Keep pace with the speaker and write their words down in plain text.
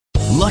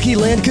Lucky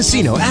Land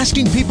Casino,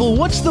 asking people,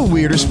 what's the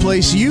weirdest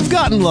place you've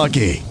gotten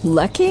lucky?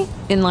 Lucky?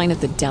 In line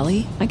at the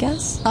deli, I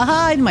guess?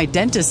 Aha, in my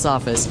dentist's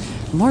office.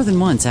 More than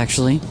once,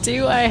 actually.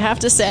 Do I have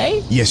to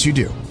say? Yes, you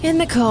do. In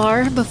the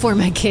car before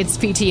my kids'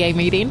 PTA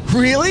meeting.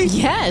 Really?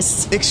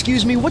 Yes.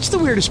 Excuse me, what's the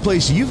weirdest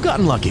place you've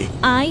gotten lucky?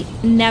 I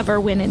never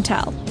win and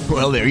tell.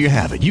 Well, there you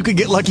have it. You can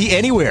get lucky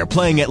anywhere,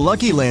 playing at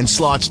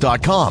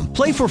LuckyLandSlots.com.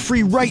 Play for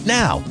free right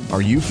now.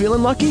 Are you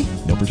feeling lucky?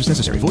 No purchase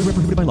necessary. Void where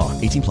prohibited by law.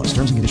 18 plus.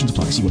 Terms and conditions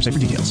apply. See website for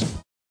details.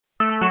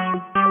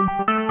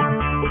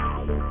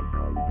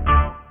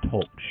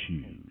 Talk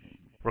shoes.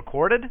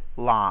 Recorded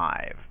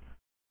live.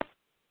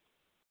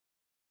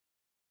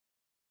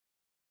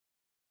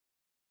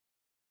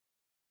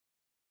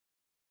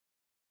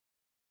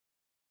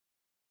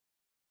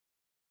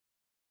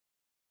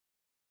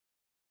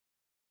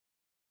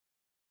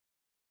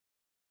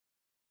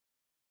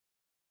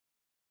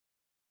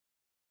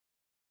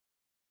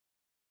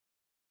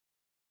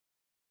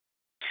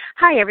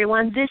 Hi,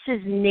 everyone. This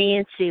is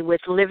Nancy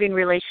with Living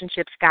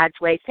Relationships God's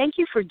Way. Thank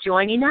you for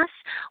joining us.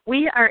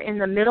 We are in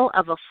the middle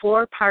of a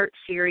 4-part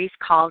series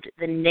called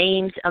The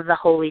Names of the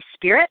Holy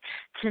Spirit.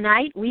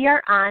 Tonight, we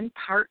are on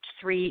part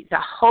 3, The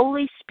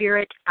Holy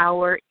Spirit,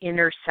 Our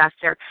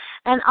Intercessor.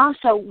 And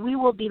also, we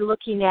will be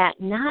looking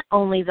at not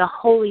only the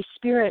Holy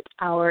Spirit,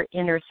 our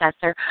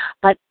intercessor,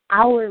 but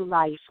our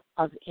life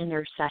of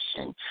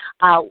intercession,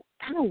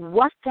 kind of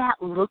what that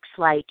looks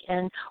like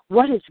and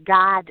what is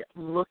God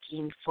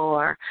looking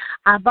for.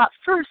 But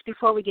first,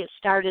 before we get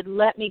started,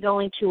 let me go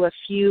into a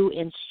few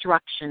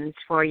instructions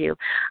for you.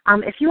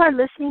 If you are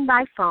listening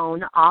by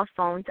phone, all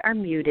phones are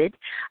muted.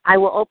 I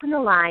will open the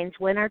lines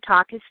when our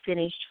talk is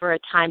finished for a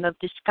time of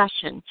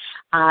discussion.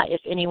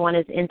 If anyone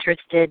is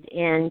interested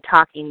in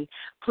talking,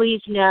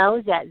 please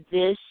know that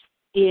this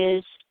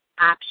is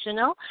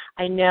optional.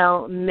 I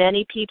know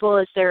many people,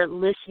 as they're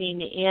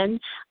listening in,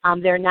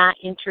 they're not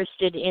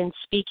interested in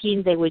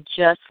speaking. They would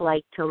just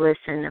like to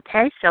listen,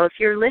 okay? So if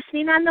you're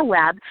listening on the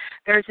web,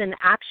 there's an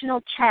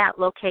optional chat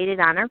located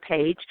on our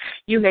page.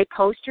 You may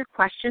post your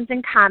questions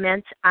and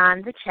comments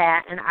on the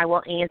chat, and I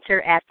will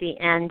answer at the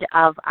end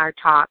of our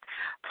talk.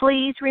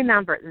 Please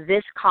remember,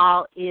 this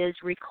call is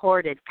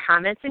recorded.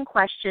 Comments and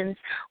questions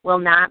will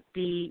not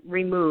be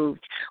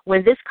removed.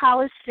 When this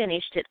call is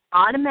finished, it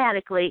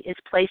automatically is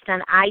placed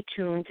on iTunes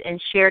and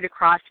shared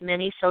across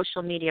many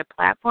social media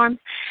platforms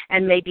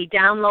and may be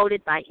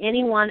downloaded by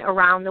anyone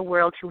around the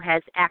world who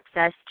has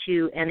access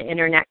to an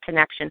internet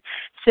connection.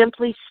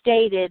 Simply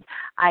stated,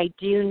 I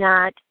do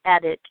not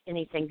edit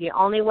anything. The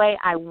only way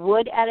I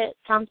would edit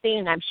something,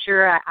 and I'm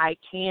sure I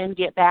can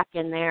get back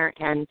in there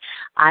and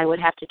I would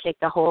have to take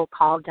the whole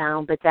call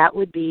down, but that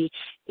would be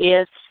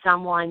if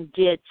someone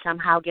did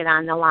somehow get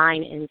on the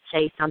line and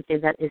say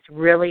something that is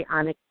really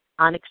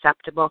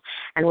unacceptable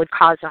and would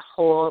cause a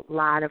whole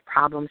lot of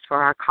problems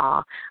for our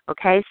call.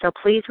 Okay, so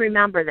please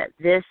remember that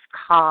this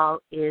call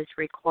is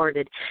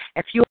recorded.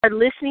 If you are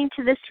listening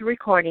to this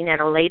recording at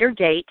a later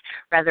date,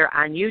 whether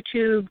on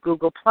YouTube,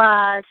 Google+,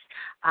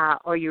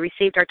 or you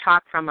received our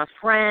talk from a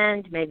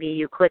friend, maybe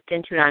you clicked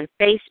into it on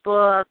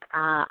Facebook,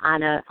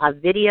 on a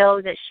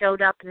video that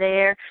showed up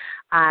there,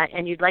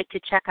 and you'd like to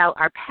check out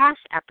our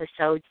past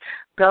episodes,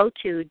 go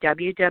to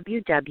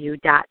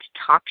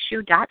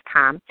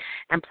www.talkshoe.com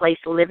and place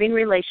Living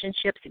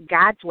Relationships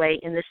God's Way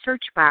in the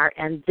search bar,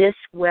 and this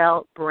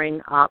will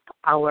bring up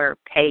our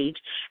page.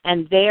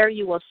 And there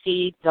you will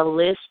see the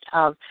list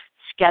of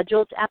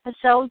scheduled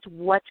episodes,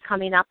 what's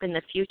coming up in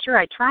the future.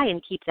 I try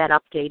and keep that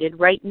updated.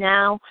 Right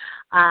now,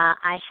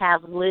 I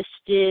have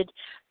listed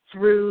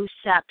through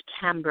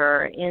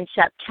September. In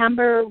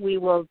September, we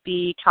will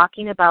be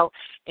talking about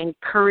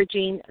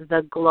encouraging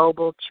the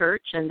global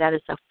church, and that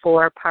is a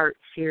 4-part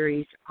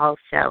series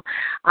also.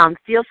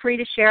 Feel free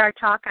to share our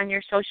talk on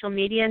your social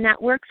media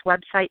networks,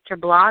 websites, or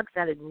blogs.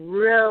 That would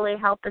really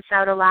help us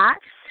out a lot.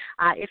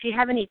 If you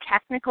have any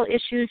technical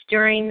issues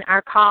during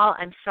our call,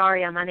 I'm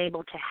sorry I'm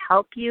unable to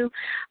help you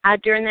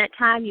during that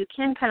time. You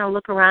can kind of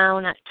look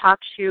around at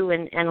TalkShoe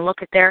and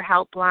look at their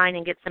helpline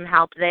and get some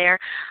help there.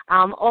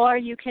 Or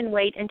you can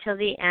wait until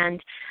the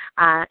end.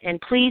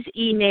 And please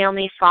email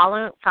me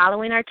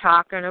following our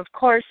talk. And, of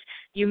course,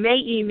 you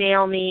may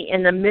email me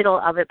in the middle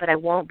of it, but I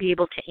won't be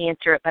able to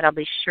answer it, but I'll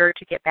be sure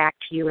to get back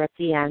to you at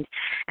the end.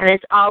 And as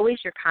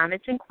always, your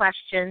comments and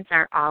questions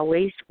are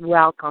always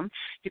welcome.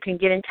 You can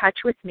get in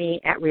touch with me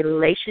at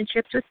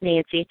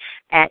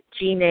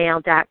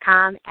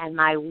relationshipswithnancy@gmail.com. And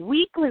my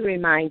weekly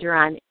reminder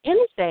on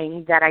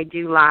anything that I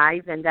do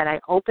live and that I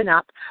open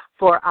up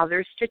for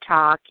others to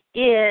talk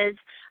is,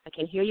 I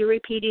can hear you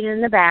repeating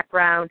in the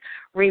background,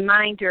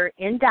 reminder,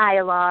 in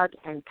dialogue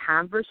and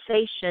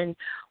conversation,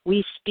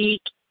 we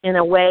speak in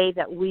a way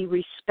that we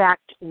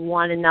respect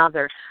one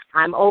another.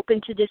 I'm open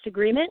to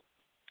disagreement.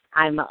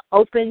 I'm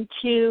open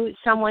to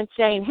someone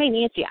saying, hey,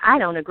 Nancy, I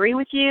don't agree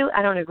with you.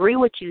 I don't agree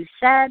what you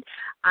said.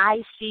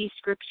 I see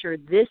Scripture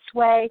this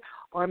way.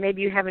 Or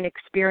maybe you have an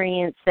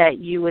experience that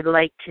you would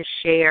like to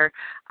share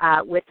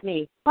with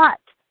me. But,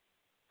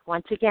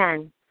 once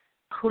again,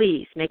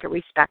 please make it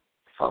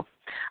respectful.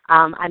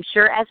 I'm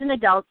sure as an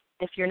adult,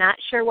 if you're not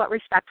sure what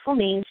respectful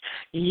means,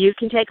 you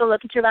can take a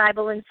look at your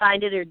Bible and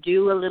find it, or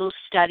do a little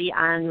study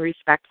on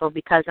respectful,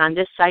 because on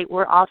this site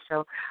we're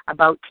also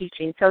about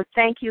teaching. So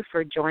thank you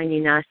for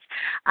joining us.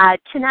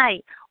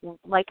 Tonight,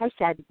 like I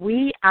said,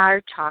 we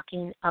are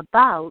talking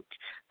about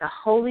the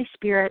Holy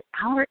Spirit,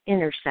 our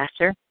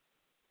intercessor,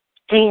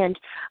 and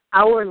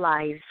our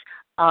lives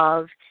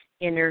of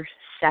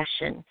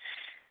intercession.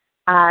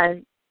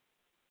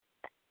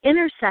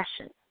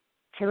 Intercession,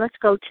 okay, let's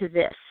go to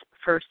this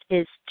first,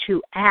 is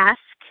to ask,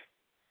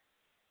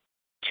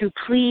 to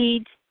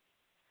plead,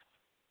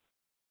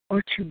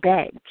 or to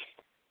beg.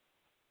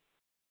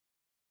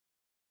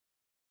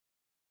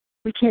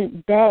 We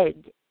can beg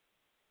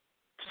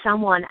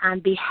someone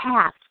on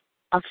behalf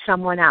of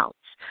someone else.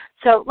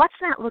 So let's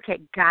not look at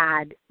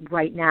God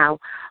right now.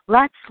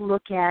 Let's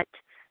look at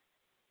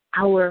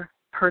our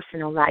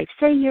personal life.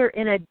 Say you're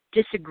in a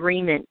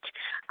disagreement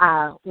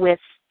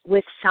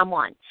with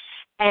someone,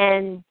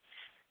 and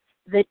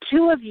the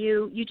two of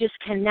you just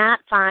cannot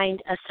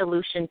find a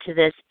solution to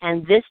this,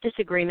 and this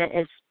disagreement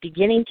is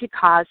beginning to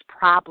cause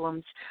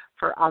problems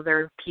for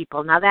other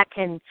people. Now, that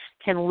can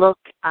look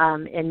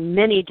in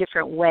many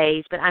different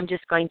ways, but I'm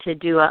just going to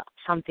do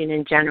something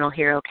in general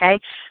here, okay?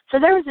 So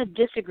there was a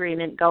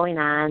disagreement going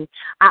on.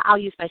 I'll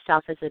use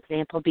myself as an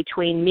example,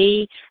 between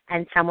me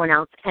and someone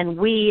else, and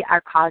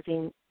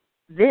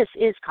this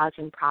is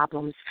causing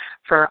problems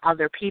for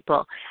other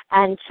people.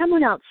 And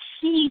someone else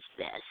sees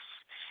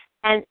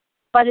this,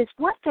 but it's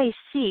what they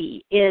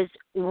see is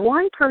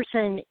one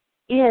person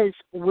is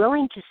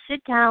willing to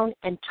sit down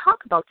and talk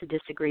about the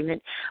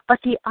disagreement, but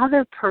the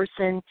other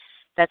person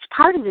that's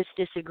part of this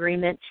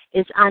disagreement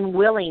is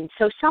unwilling.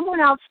 So someone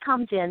else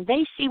comes in,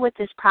 they see what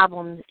this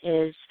problem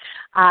is,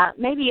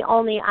 maybe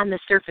only on the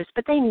surface,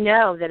 but they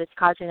know that it's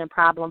causing a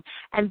problem,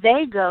 and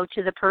they go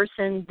to the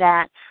person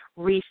that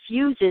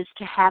refuses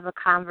to have a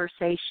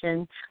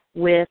conversation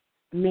with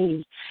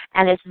me.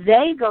 And if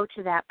they go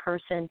to that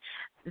person,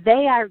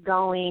 they are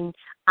going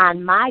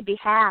on my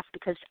behalf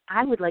because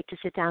I would like to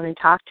sit down and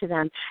talk to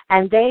them.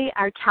 And they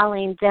are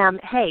telling them,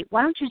 hey,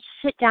 why don't you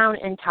sit down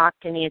and talk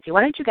to Nancy? Why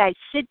don't you guys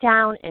sit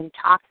down and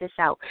talk this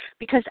out?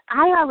 Because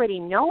I already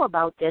know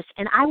about this,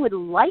 and I would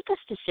like us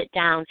to sit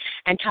down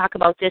and talk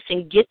about this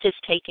and get this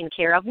taken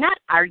care of. Not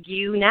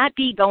argue, not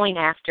be going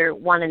after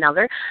one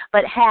another,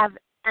 but have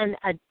an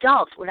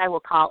adult, what I will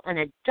call an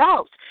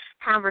adult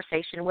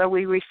conversation where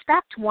we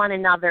respect one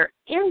another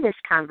in this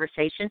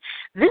conversation.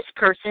 This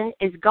person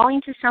is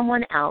going to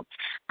someone else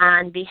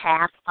on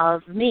behalf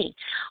of me.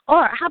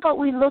 Or how about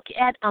we look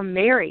at a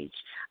marriage?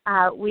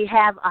 We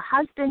have a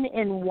husband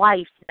and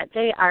wife that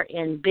they are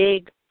in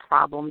big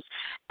problems,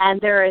 and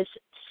there is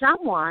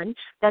someone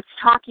that's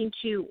talking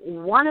to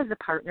one of the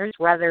partners,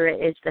 whether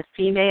it is the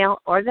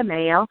female or the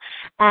male,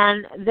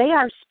 and they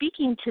are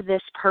speaking to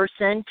this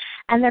person,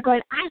 and they're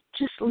going, I'd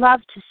just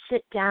love to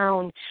sit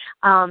down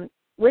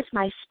with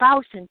my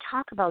spouse and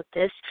talk about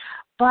this,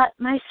 but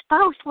my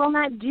spouse will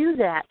not do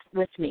that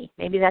with me.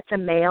 Maybe that's a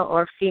male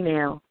or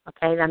female,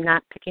 okay? I'm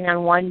not picking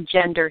on one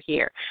gender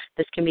here.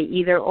 This can be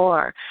either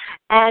or.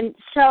 And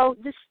so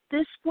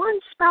this one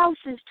spouse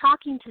is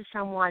talking to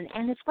someone,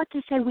 and it's what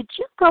they say, would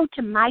you go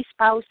to my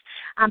spouse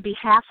on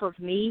behalf of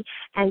me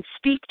and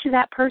speak to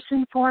that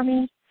person for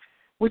me?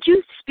 Would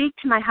you speak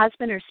to my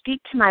husband or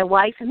speak to my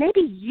wife? And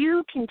maybe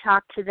you can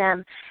talk to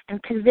them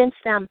and convince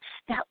them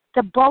that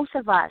the both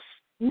of us,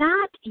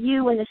 not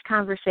you in this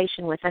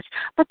conversation with us,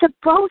 but the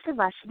both of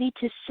us need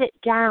to sit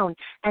down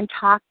and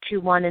talk to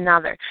one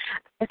another.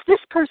 If this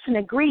person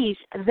agrees,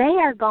 they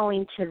are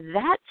going to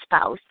that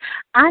spouse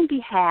on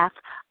behalf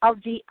of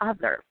the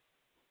other.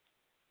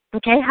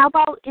 Okay, how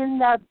about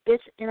in a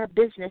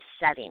business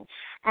setting?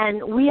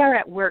 And we are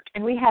at work,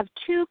 and we have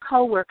two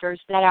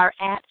coworkers that are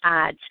at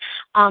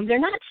odds. They're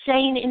not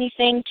saying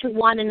anything to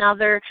one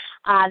another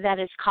that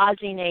is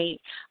causing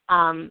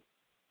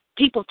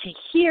people to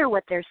hear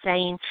what they're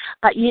saying,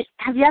 but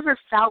have you ever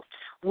felt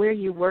where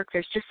you work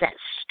there's just that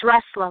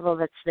stress level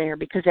that's there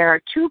because there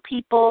are two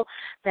people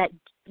that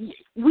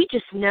we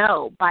just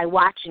know by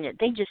watching it,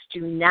 they just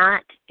do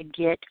not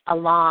get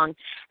along.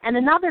 And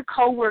another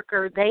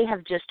coworker, they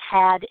have just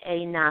had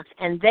enough,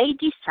 and they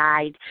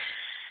decide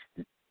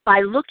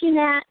by looking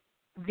at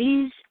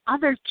these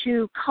other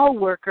two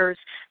coworkers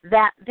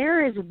that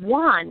there is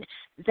one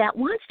that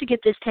wants to get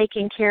this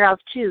taken care of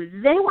too.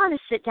 They want to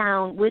sit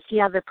down with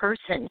the other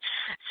person.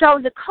 So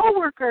the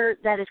coworker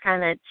that is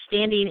kind of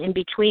standing in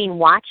between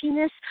watching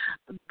this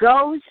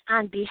goes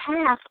on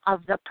behalf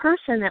of the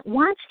person that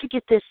wants to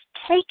get this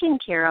taken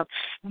care of,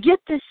 get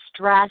this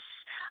stress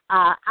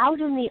out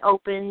in the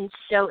open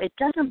so it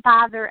doesn't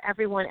bother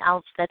everyone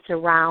else that's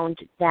around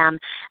them.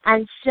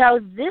 And so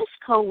this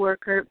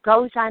coworker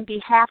goes on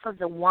behalf of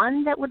the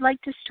one that would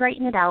like to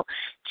straighten it out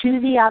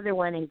to the other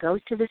one and goes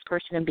to this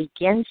person and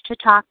begins to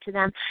talk to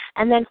them.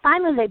 And then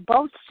finally they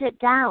both sit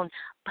down,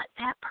 but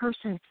that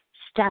person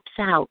steps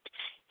out.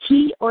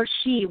 He or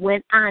she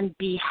went on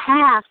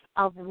behalf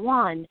of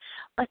one,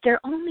 but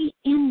they're only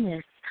in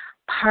this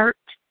part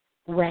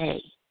way.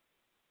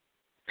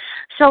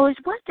 So is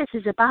what this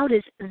is about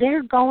is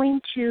they're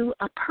going to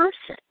a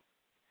person.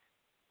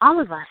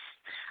 All of us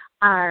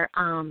are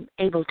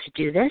able to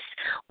do this.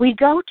 We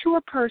go to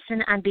a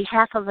person on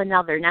behalf of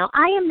another. Now,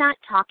 I am not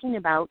talking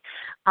about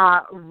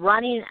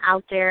running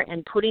out there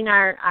and putting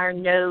our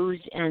nose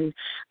and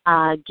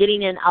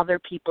getting in other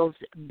people's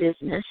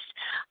business.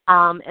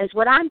 As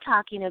what I'm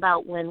talking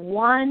about when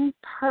one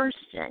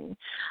person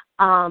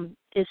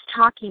is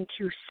talking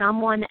to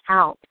someone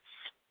else.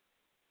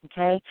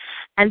 Okay?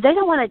 And they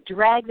don't want to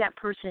drag that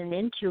person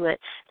into it.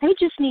 They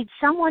just need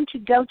someone to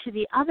go to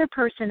the other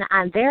person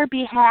on their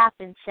behalf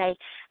and say,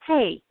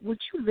 hey, would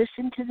you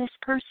listen to this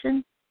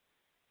person?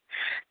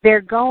 They're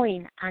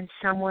going on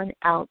someone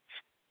else's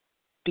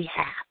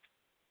behalf.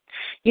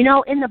 You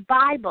know, in the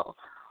Bible,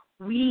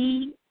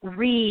 we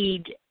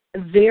read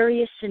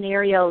various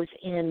scenarios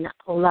in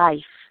life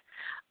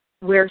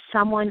where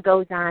someone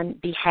goes on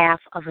behalf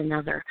of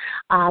another.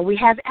 We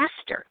have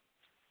Esther.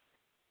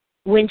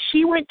 When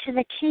she went to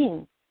the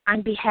king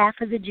on behalf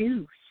of the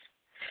Jews,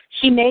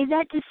 she made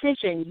that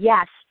decision,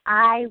 yes,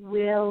 I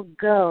will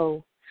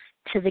go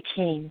to the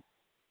king.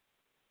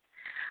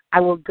 I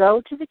will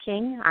go to the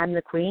king. I'm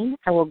the queen.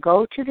 I will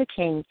go to the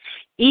king,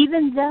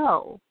 even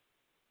though,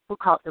 we'll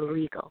call it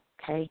illegal,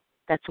 okay?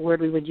 That's a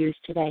word we would use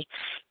today.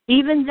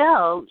 Even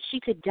though she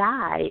could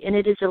die and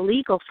it is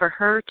illegal for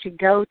her to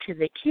go to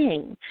the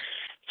king,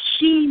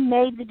 she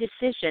made the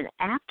decision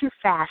after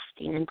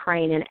fasting and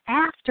praying and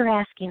after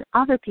asking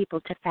other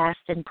people to fast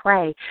and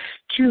pray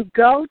to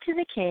go to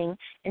the king,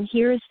 and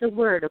here's the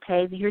word,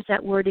 okay? Here's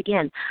that word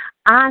again.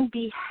 On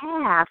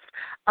behalf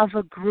of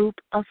a group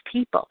of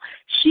people.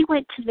 She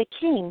went to the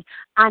king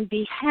on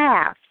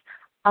behalf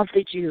of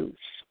the Jews.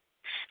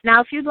 Now,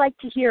 if you'd like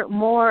to hear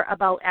more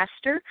about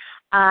Esther,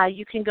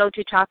 you can go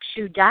to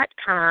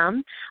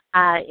TalkShoe.com.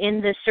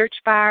 In the search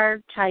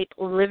bar, type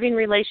Living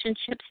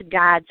Relationships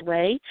God's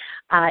Way.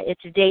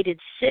 It's dated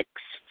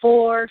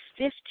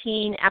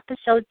 6/4/15,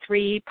 Episode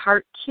 3,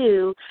 Part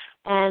 2,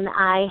 and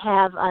I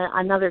have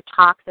another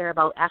talk there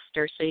about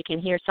Esther, so you can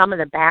hear some of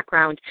the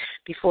background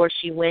before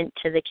she went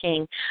to the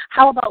king.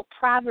 How about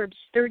Proverbs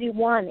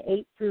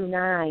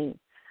 31:8-9?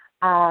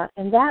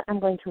 And that I'm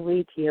going to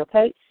read to you,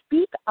 okay?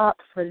 Speak up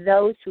for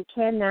those who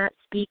cannot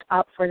speak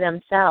up for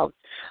themselves,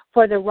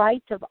 for the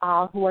rights of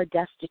all who are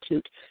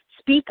destitute.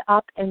 Speak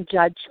up and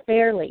judge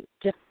fairly.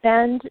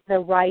 Defend the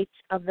rights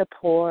of the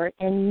poor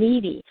and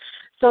needy.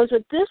 So as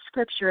what this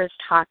scripture is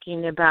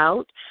talking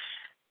about,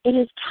 it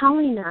is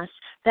telling us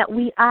that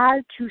we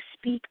are to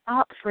speak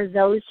up for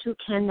those who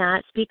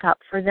cannot speak up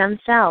for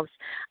themselves.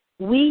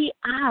 We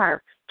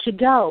are to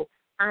go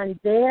on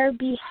their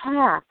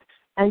behalf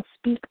and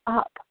speak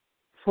up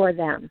for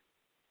them.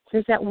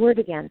 Here's that word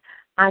again,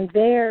 on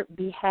their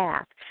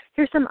behalf.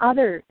 Here's some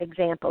other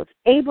examples.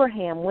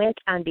 Abraham went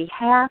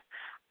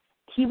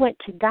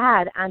to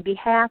God on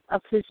behalf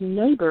of his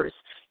neighbors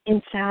in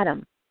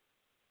Sodom.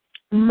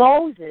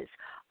 Moses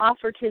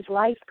offered his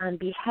life on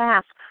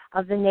behalf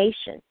of the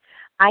nation.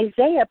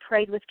 Isaiah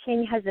prayed with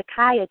King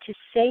Hezekiah to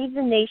save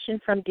the nation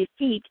from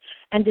defeat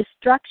and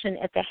destruction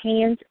at the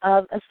hands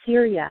of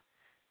Assyria.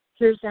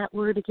 Here's that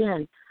word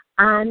again,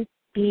 on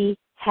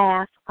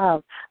behalf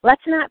of.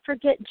 Let's not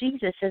forget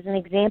Jesus as an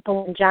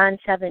example in John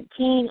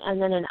 17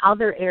 and then in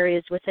other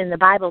areas within the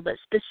Bible, but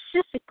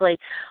specifically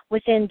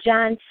within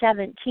John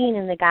 17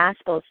 in the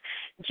Gospels.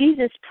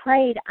 Jesus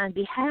prayed on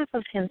behalf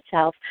of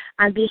himself,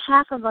 on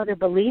behalf of other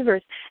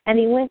believers, and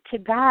he went to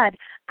God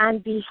on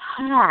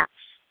behalf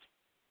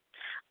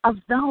of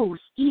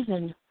those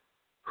even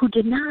who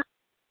did not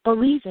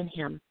believe in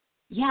him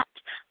yet,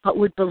 but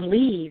would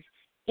believe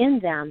in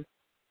them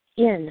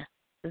in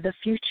the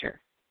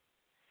future.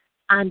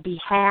 On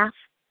behalf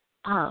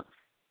of.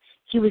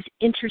 He was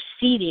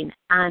interceding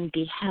on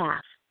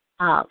behalf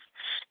of.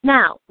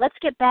 Now, let's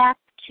get back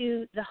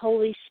to the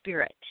Holy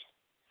Spirit.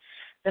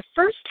 The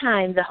first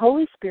time the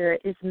Holy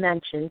Spirit is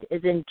mentioned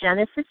is in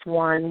Genesis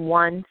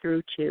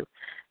 1:1-2.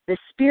 The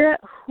Spirit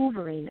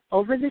hovering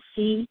over the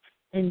sea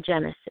in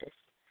Genesis.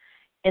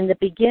 In the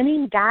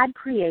beginning, God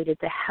created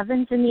the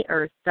heavens and the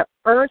earth. The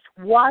earth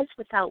was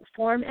without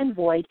form and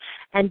void,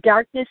 and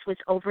darkness was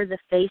over the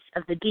face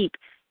of the deep.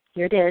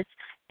 Here it is.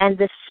 And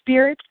the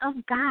Spirit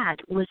of God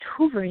was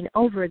hovering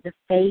over the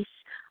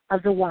face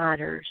of the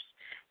waters.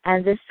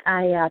 And this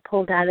I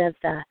pulled out of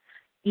the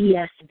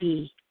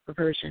ESV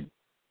version.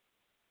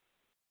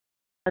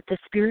 But the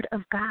Spirit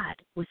of God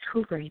was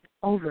hovering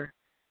over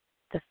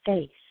the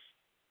face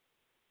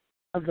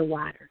of the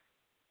water.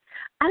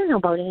 I don't know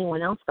about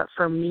anyone else, but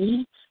for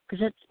me,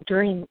 because it's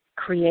during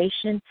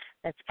creation,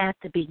 that's at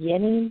the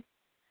beginning,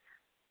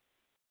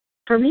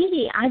 for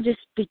me, I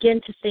just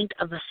begin to think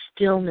of a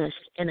stillness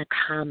and a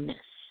calmness.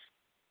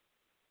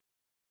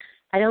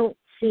 I don't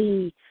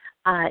see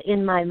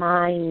in my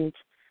mind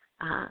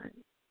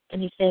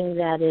anything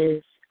that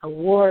is a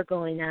war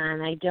going on.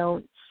 I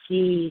don't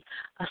see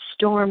a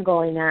storm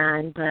going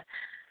on. But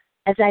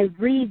as I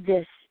read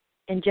this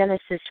in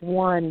Genesis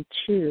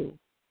 1:2,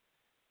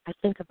 I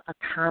think of a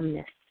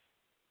calmness.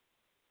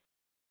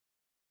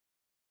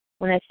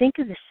 When I think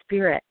of the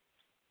Spirit,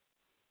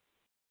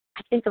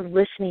 I think of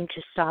listening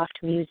to soft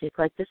music.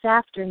 Like this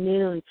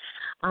afternoon,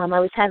 I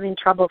was having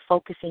trouble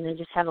focusing. I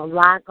just have a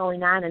lot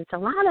going on, and it's a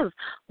lot of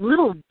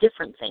little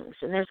different things,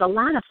 and there's a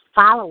lot of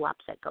follow-up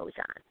that goes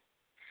on.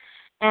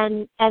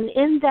 And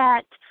in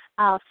that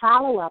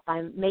follow-up,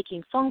 I'm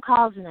making phone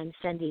calls, and I'm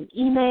sending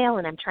email,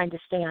 and I'm trying to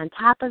stay on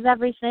top of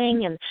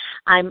everything, and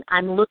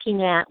I'm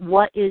looking at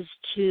what I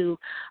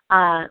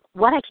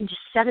can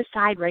just set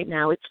aside right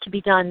now. It's to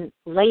be done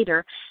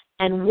later,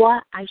 and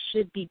what I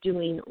should be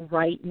doing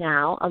right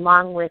now,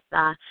 along with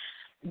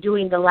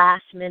doing the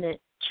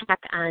last-minute check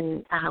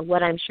on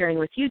what I'm sharing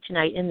with you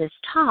tonight in this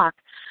talk.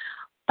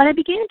 But I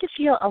began to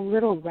feel a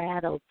little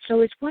rattled.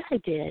 So it's what I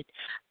did.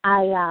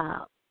 I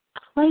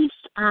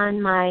placed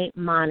on my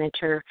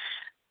monitor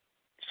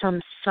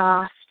some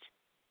soft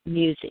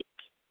music.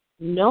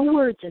 No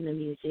words in the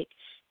music,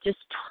 just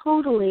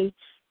totally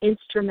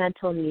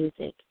instrumental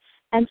music.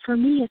 And for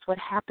me, it's what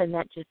happened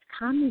that just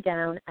calmed me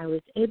down. I was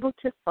able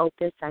to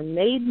focus. I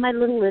made my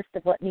little list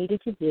of what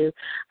needed to do.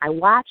 I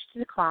watched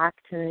the clock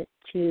to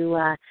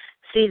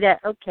see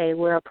that, okay,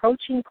 we're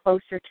approaching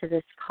closer to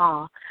this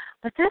call.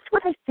 But that's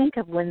what I think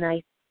of when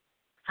I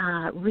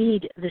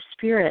read the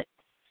Spirit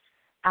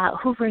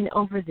hovering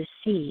over the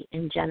sea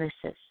in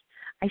Genesis.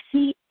 I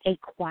see a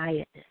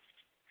quietness.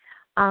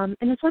 And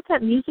it's what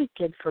that music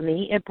did for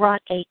me. It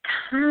brought a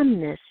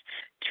calmness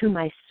to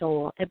my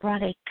soul. It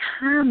brought a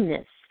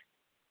calmness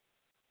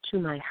to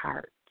my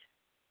heart.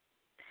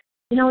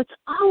 You know, it's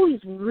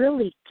always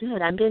really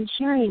good. I've been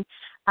sharing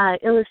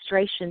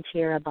illustrations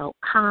here about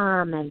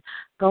calm and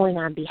going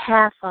on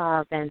behalf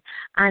of and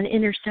on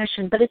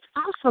intercession, but it's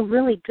also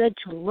really good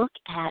to look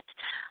at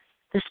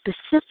the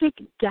specific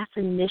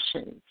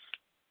definitions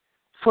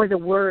for the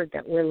word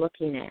that we're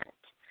looking at.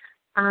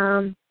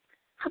 How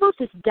about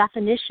this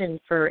definition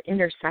for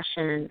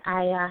intercession?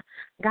 I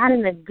got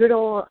in the good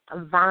old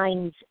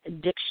Vine's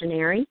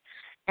dictionary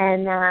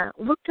and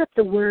looked up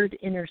the word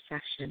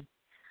intercession.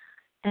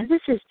 And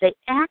this is the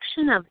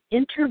action of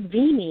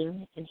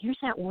intervening, and here's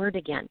that word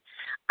again,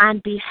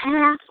 on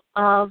behalf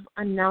of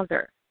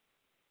another.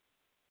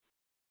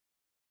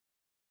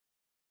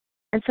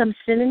 And some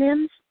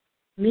synonyms: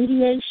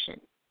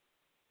 mediation,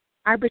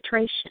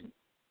 arbitration,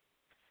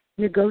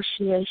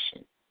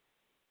 negotiation.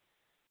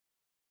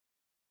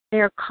 They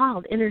are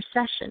called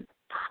intercession,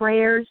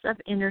 prayers of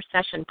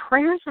intercession.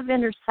 Prayers of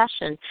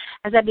intercession,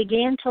 as I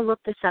began to look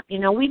this up, you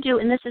know, we do,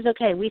 and this is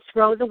okay, we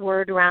throw the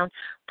word around,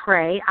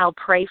 pray. I'll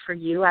pray for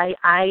you. I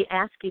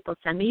ask people,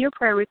 send me your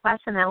prayer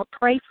requests, and I'll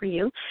pray for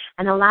you.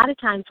 And a lot of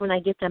times when I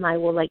get them, I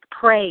will,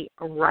 pray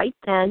right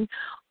then,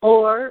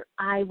 or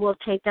I will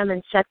take them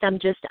and set them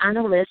just on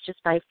a list,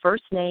 just by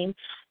first name,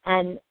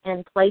 and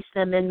place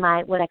them in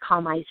my, what I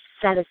call my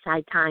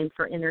set-aside time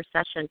for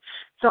intercession.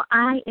 So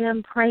I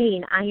am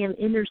praying, I am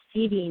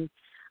interceding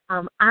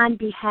on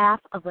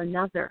behalf of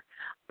another.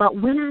 But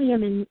when I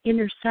am in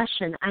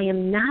intercession, I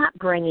am not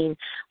bringing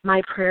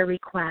my prayer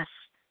requests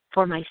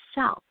for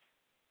myself.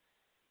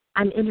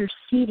 I'm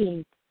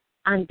interceding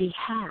on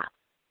behalf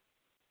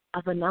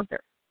of another,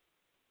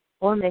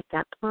 or make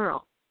that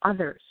plural,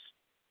 others.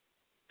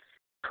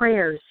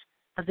 Prayers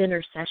of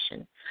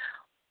intercession.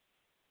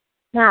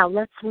 Now,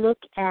 let's look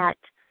at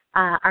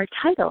our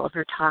title of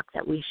our talk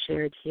that we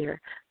shared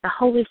here, The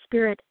Holy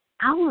Spirit,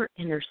 Our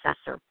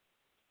Intercessor.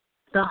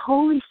 The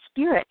Holy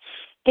Spirit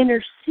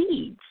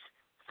intercedes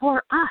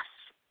for us.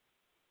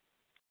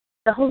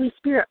 The Holy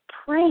Spirit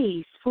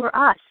prays for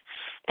us.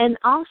 And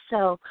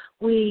also,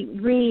 we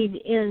read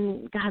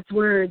in God's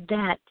Word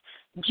that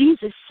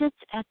Jesus sits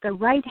at the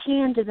right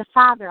hand of the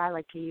Father. I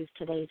like to use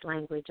today's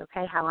language,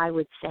 okay, how I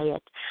would say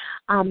it.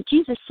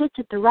 Jesus sits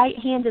at the right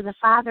hand of the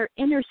Father,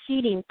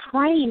 interceding,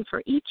 praying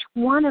for each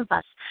one of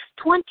us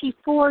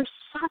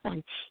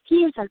 24/7.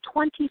 He is a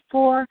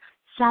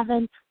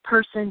 24/7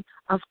 person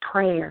of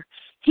prayer.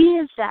 He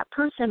is that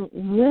person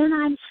when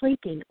I'm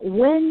sleeping,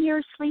 when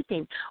you're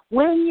sleeping,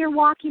 when you're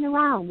walking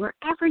around,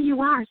 wherever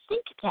you are.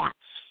 Think of that.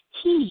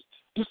 He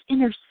is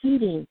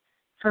interceding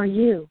for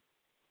you.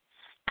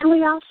 And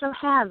we also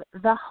have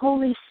the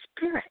Holy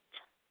Spirit.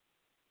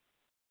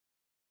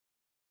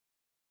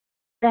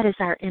 That is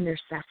our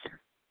intercessor.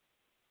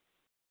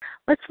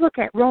 Let's look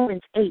at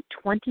Romans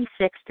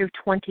 8:26 through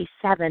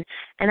 27,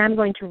 and I'm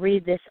going to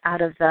read this out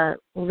of the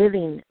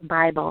Living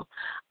Bible.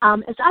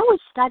 As I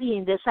was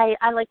studying this,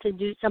 I like to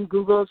do some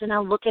Googles, and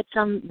I'll look at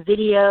some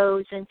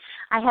videos, and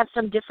I have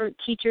some different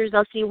teachers.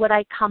 I'll see what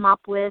I come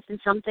up with,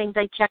 and some things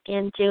I check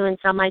into, and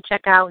some I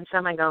check out, and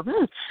some I go,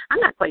 I'm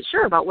not quite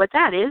sure about what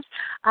that is.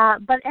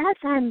 But as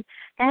I'm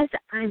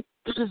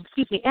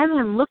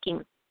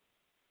looking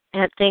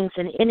at things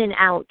and in and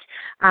out,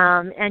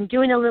 and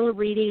doing a little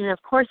reading, and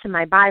of course in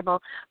my Bible,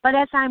 but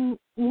as I'm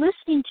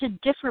listening to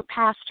different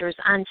pastors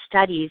on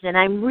studies, and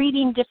I'm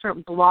reading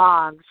different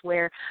blogs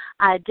where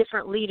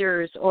different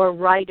leaders or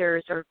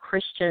writers or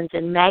Christians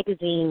in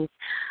magazines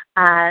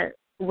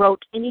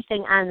wrote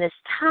anything on this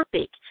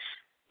topic,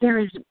 there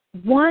is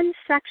one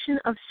section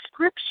of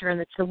Scripture,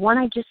 and it's the one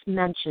I just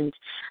mentioned,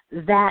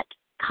 that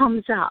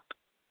comes up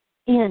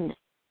in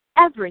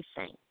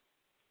everything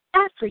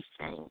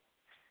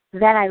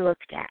that I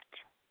looked at,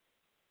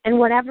 in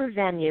whatever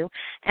venue,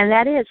 and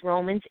that is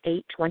Romans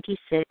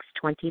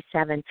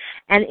 8:26-27.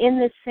 And in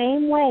the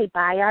same way,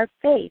 by our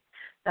faith,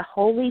 the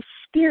Holy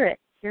Spirit,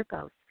 here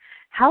goes,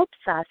 helps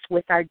us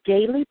with our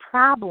daily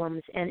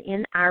problems and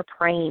in our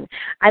praying.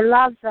 I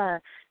love the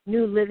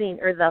New Living,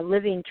 or the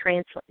Living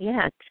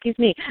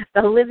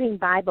the Living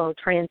Bible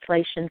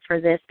translation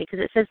for this, because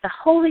it says the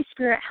Holy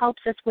Spirit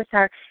helps us with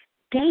our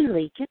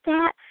daily, get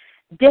that?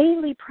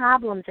 Daily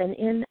problems and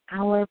in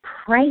our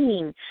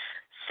praying.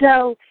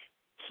 So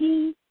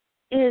He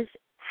is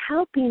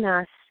helping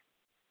us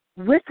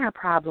with our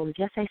problems.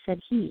 Yes, I said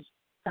He,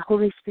 the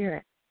Holy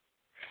Spirit.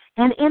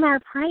 And in our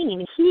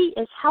praying, He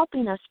is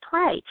helping us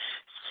pray.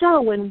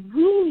 So when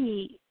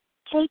we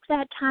take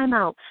that time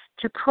out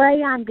to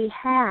pray on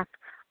behalf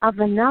of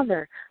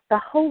another, the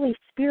Holy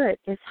Spirit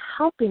is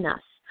helping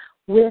us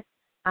with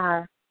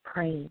our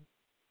praying.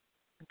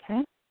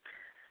 Okay?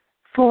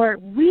 For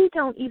we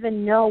don't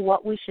even know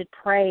what we should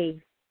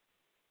pray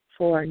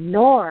for,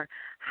 nor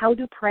how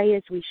to pray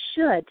as we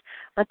should,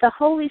 but the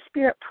Holy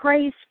Spirit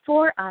prays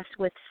for us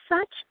with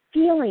such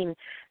feeling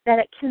that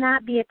it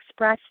cannot be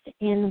expressed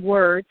in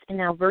words. And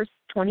now verse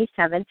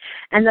 27,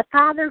 and the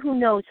Father who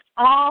knows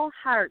all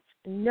hearts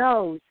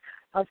knows,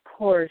 of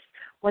course,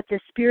 what the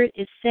Spirit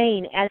is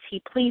saying as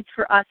He pleads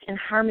for us in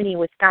harmony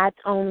with God's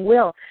own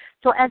will.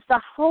 So as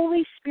the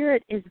Holy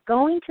Spirit is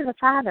going to the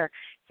Father,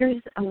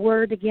 here's a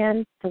word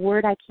again, the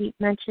word I keep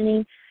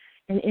mentioning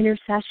in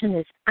intercession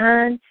is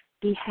on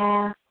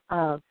behalf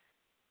of.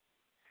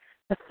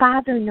 The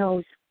Father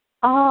knows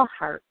all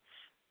hearts,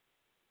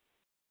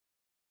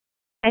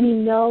 and He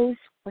knows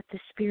what the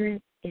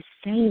Spirit is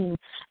saying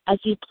as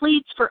He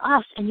pleads for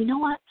us. And you know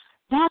what?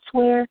 That's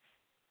where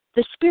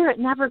the Spirit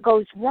never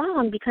goes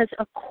wrong, because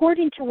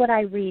according to what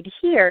I read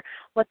here,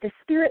 what the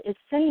Spirit is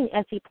saying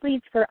as He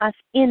pleads for us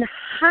in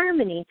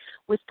harmony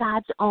with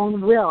God's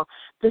own will.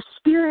 The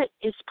Spirit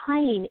is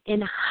praying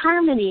in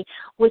harmony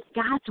with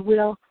God's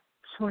will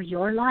for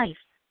your life,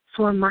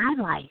 for my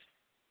life.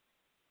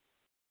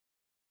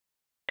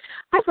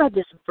 I've read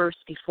this verse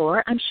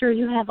before. I'm sure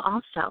you have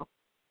also.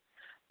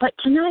 But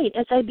tonight,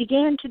 as I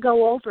began to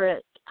go over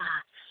it,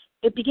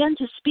 it began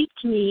to speak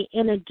to me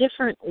in a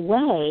different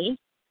way.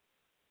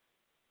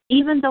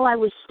 Even though I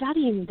was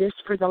studying this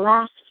for the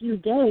last few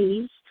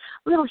days,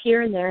 a little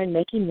here and there and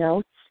making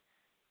notes.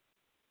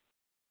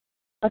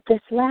 But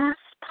this last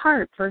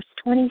part, verse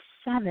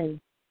 27,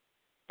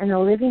 in the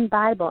Living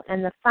Bible,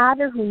 and the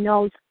Father who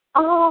knows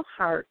all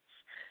hearts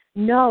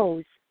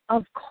knows,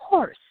 of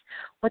course,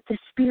 what the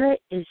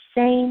Spirit is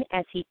saying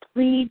as He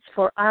pleads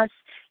for us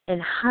in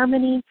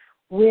harmony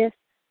with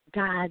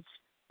God's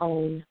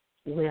own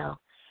will.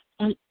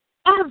 And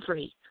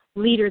every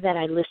leader that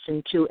I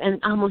listened to, and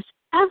almost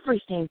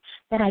everything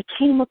that I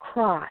came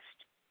across,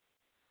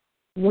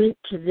 went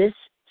to this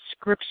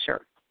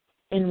scripture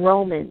in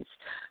Romans.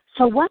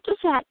 So what does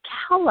that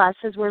tell us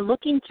as we're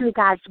looking through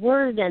God's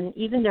Word? And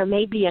even there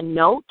may be a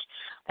note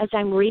as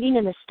I'm reading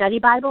in the study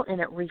Bible,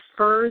 and it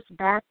refers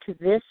back to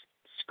this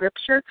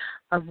scripture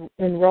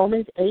in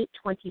Romans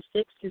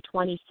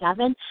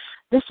 8:26-27.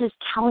 This is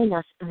telling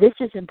us this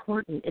is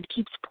important. It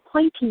keeps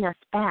pointing us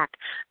back.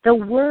 The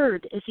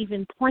Word is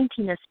even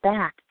pointing us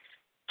back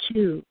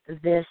to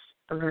this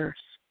verse.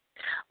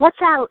 Let's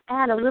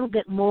add a little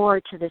bit more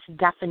to this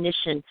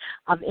definition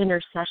of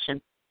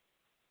intercession.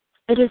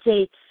 It is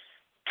a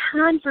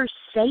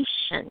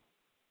conversation.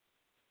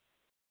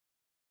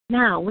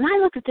 Now, when I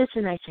look at this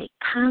and I say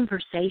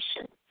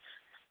conversation,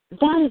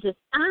 that is if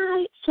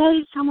I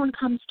say someone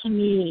comes to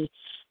me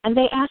and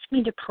they ask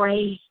me to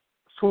pray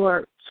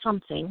for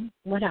something,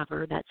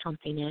 whatever that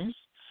something is,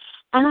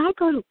 and I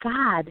go to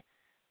God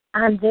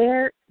on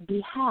their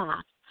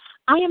behalf,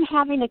 I am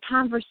having a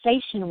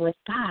conversation with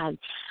God.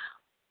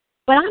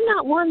 But I'm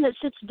not one that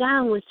sits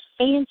down with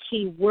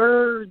fancy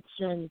words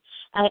and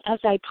as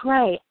I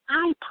pray.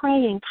 I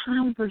pray in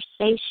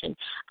conversation.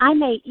 I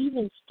may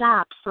even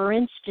stop. For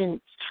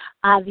instance,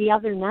 the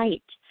other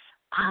night,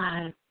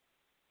 I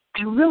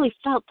really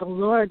felt the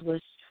Lord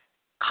was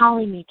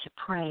calling me to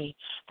pray.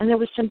 And there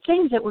were some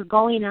things that were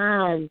going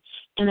on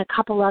in a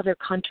couple other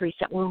countries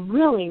that were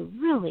really,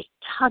 really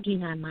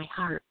tugging on my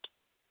heart.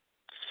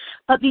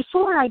 But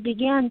before I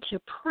began to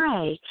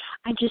pray,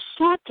 I just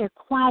sat there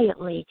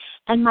quietly,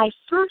 and my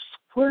first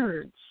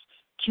words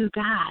to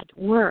God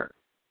were,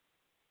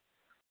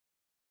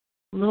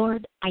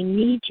 Lord, I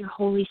need your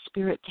Holy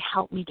Spirit to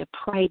help me to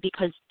pray,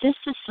 because this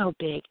is so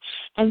big,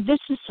 and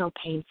this is so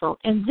painful,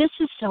 and this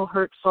is so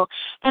hurtful,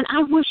 and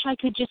I wish I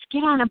could just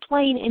get on a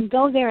plane and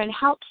go there and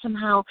help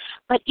somehow,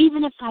 but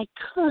even if I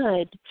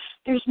could,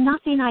 there's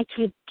nothing I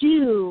could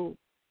do.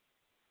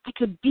 I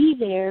could be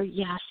there,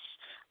 yes,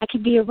 I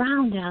could be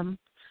around them,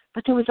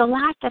 but there was a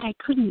lot that I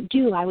couldn't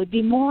do. I would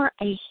be more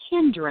a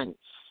hindrance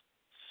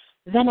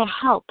than a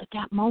help at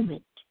that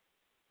moment.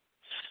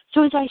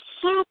 So as I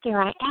sat there,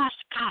 I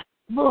asked God,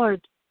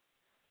 Lord,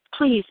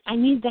 please, I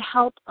need the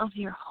help of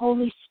your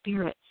Holy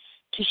Spirit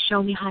to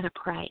show me how to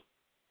pray.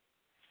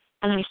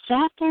 And I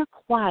sat there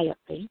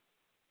quietly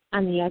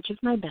on the edge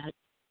of my bed,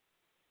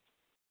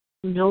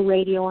 No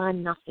radio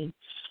on, nothing.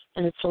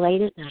 And it's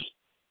late at night.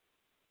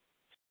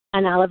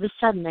 And all of a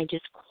sudden, I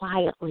just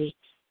quietly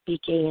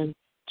began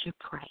to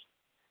pray.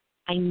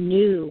 I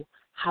knew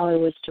how I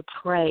was to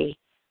pray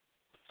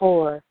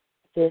for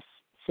this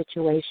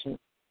situation.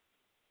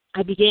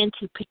 I began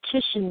to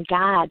petition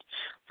God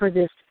for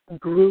this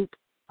group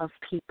of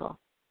people.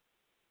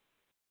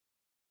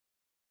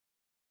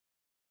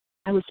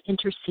 I was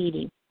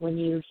interceding. When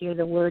you hear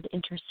the word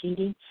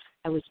interceding,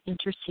 I was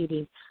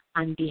interceding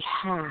on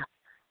behalf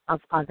of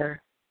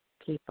other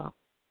people.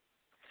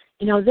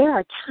 You know, there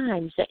are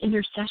times that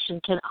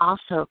intercession can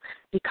also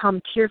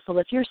become tearful.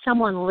 If you're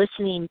someone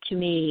listening to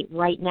me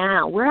right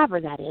now, wherever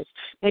that is,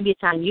 maybe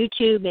it's on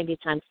YouTube, maybe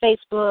it's on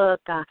Facebook,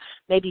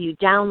 maybe you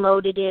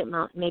downloaded it,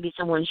 maybe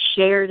someone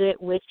shared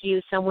it with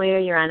you somewhere,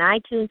 you're on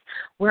iTunes,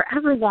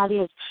 wherever that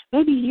is,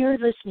 maybe you're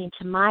listening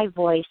to my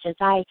voice as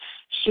I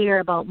share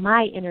about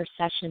my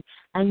intercession,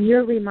 and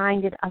you're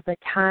reminded of a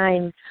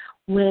time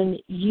when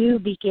you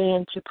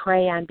began to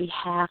pray on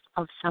behalf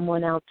of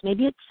someone else.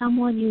 Maybe it's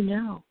someone you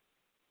know.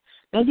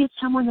 Maybe it's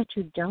someone that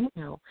you don't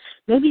know.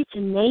 Maybe it's a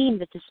name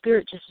that the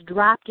Spirit just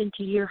dropped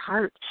into your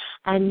heart,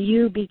 and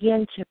you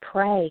begin to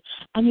pray,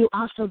 and you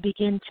also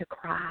begin to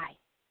cry.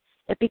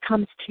 It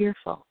becomes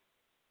tearful.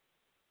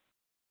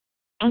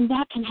 And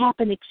that can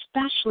happen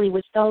especially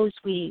with those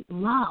we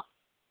love.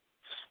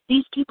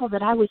 These people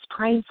that I was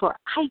praying for,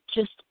 I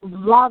just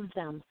love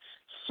them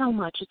so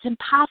much. It's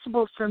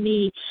impossible for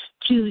me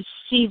to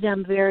see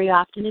them very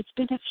often. It's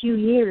been a few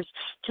years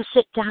to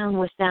sit down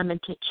with them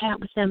and to chat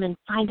with them and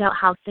find out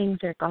how things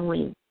are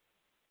going.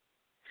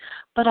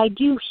 But I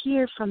do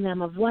hear from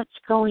them of what's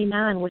going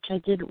on, which I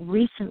did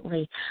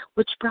recently,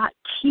 which brought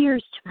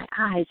tears to my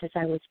eyes as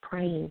I was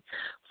praying.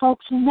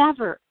 Folks,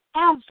 never,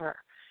 ever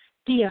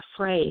be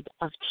afraid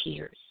of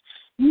tears.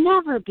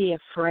 Never be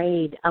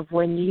afraid of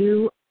when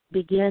you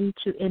begin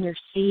to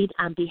intercede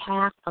on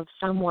behalf of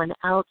someone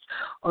else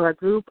or a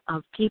group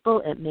of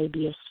people. It may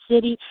be a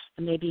city,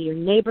 it may be your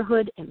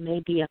neighborhood, it may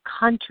be a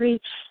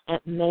country,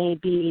 it may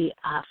be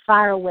a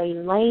faraway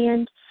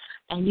land,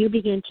 and you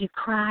begin to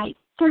cry.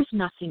 There's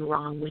nothing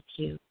wrong with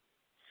you.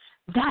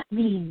 That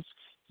means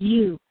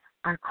you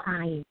are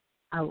crying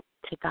out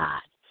to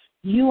God.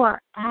 You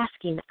are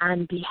asking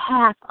on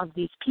behalf of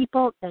these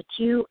people that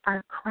you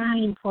are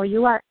crying for.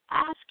 You are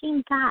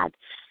asking God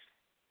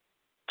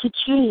to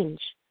change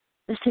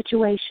the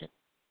situation.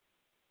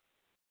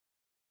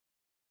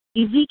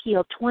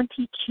 Ezekiel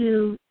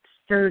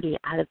 22:30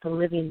 out of the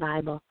Living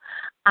Bible.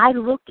 I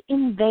looked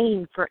in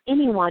vain for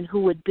anyone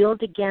who would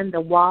build again the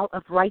wall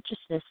of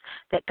righteousness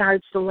that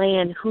guards the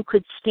land, who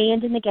could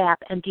stand in the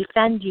gap and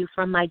defend you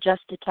from my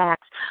just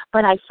attacks,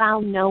 but I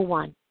found no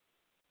one.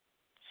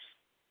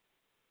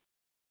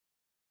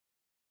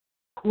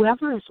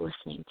 Whoever is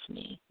listening to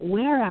me,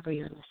 wherever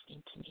you're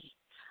listening to me,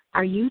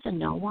 are you the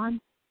no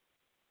one?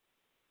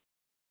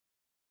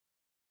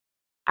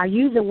 Are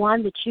you the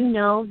one that you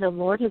know the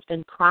Lord has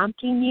been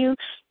prompting you?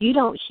 You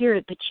don't hear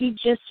it, but you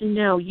just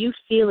know, you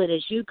feel it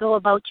as you go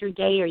about your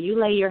day or you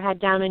lay your head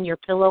down on your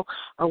pillow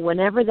or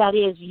whenever that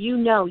is, you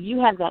know, you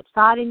have that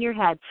thought in your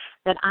head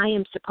that I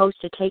am supposed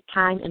to take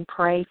time and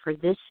pray for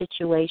this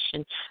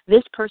situation.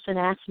 This person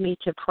asked me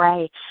to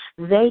pray.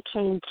 They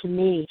came to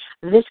me.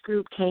 This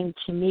group came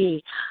to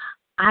me.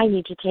 I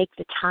need to take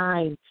the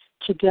time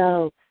to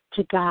go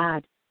to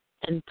God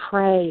and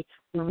pray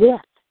with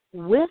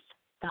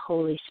the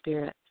Holy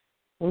Spirit.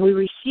 When we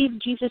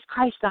receive Jesus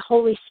Christ, the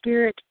Holy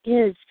Spirit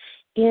is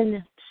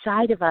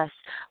inside of us.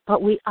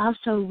 But we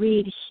also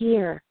read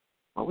here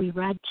what we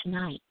read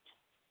tonight.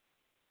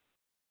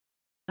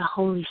 The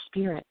Holy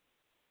Spirit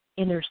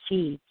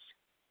intercedes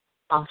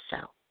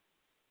also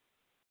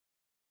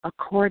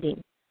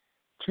according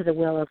to the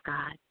will of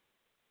God.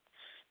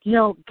 You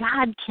know,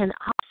 God can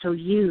also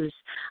use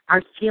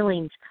our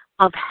feelings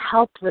of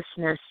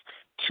helplessness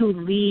to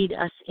lead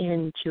us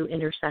into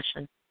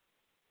intercession.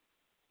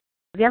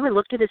 Have you ever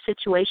looked at a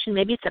situation?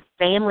 Maybe it's a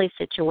family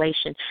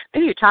situation.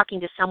 Maybe you're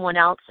talking to someone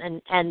else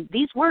and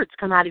these words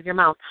come out of your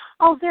mouth.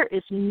 Oh, there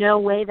is no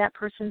way that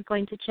person's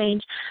going to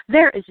change.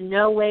 There is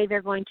no way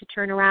they're going to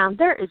turn around.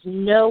 There is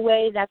no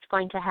way that's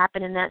going to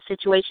happen in that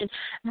situation.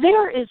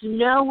 There is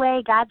no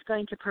way God's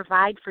going to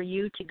provide for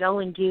you to go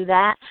and do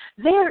that.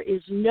 There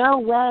is no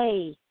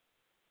way.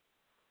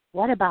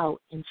 What about,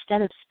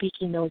 instead of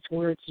speaking those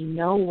words,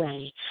 no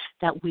way,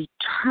 that we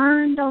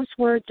turn those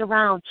words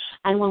around,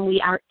 and when we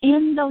are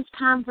in those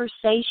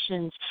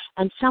conversations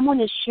and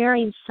someone is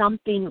sharing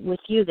something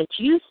with you that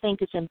you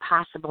think is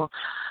impossible,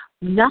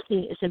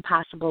 nothing is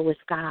impossible with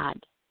God.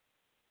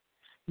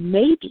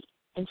 Maybe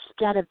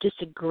instead of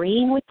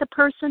disagreeing with the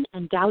person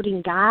and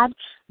doubting God,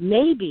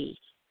 maybe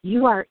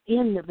you are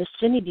in the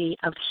vicinity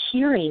of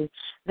hearing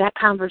that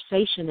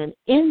conversation and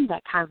in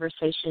that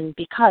conversation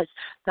because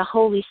the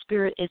Holy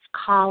Spirit is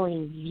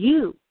calling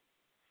you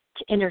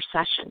to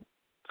intercession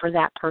for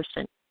that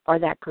person or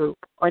that group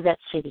or that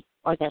city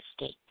or that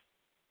state.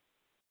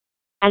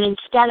 And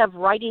instead of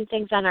writing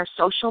things on our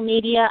social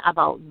media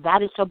about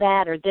that is so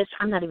bad or this,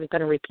 I'm not even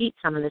going to repeat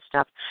some of the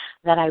stuff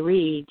that I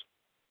read.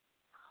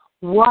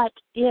 What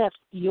if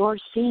you're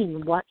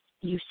seeing what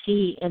you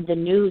see in the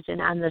news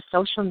and on the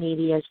social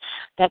medias,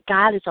 that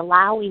God is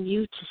allowing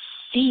you to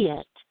see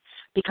it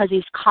because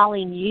He's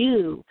calling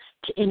you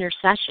to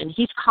intercession.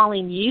 He's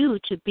calling you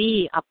to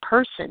be a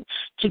person,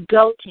 to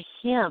go to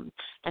Him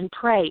and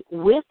pray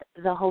with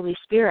the Holy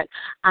Spirit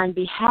on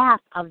behalf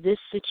of this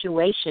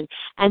situation.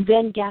 And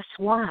then guess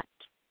what?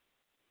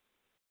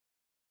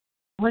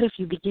 What if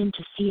you begin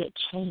to see it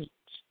change?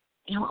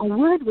 You know, a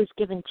word was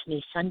given to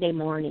me Sunday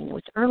morning. It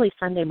was early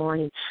Sunday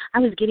morning. I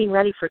was getting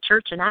ready for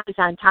church, and I was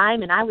on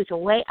time, and I was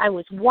awake. I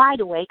was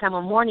wide awake. I'm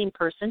a morning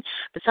person,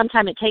 but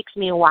sometimes it takes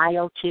me a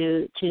while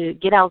to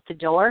get out the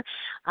door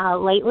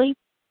lately.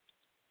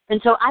 And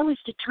so I was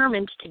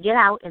determined to get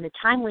out in a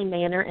timely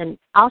manner and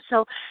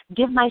also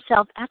give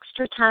myself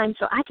extra time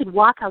so I could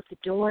walk out the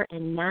door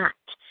and not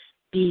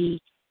be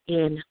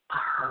in a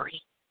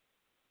hurry.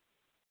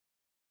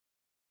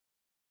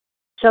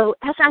 So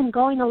as I'm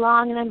going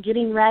along and I'm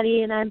getting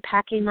ready and I'm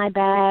packing my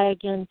bag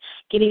and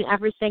getting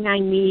everything I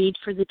need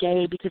for the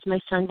day because my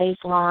Sunday's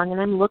long, and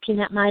I'm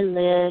looking at my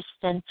list,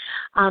 and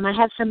I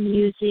have some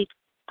music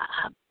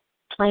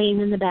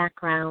playing in the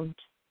background,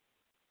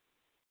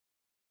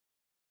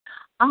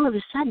 all of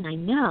a sudden I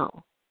know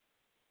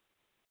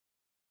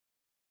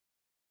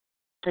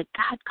that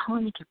God's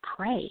calling me to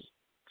pray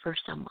for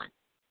someone.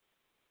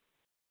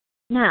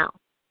 Now,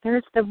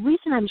 the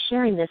reason I'm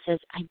sharing this is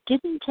I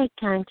didn't take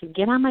time to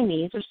get on my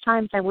knees. There's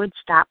times I would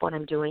stop what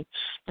I'm doing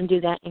and do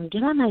that and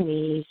get on my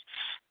knees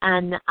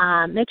and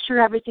make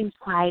sure everything's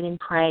quiet and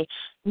pray.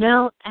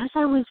 No, as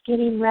I was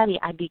getting ready,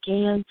 I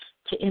began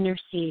to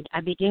intercede.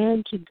 I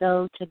began to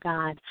go to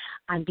God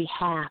on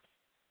behalf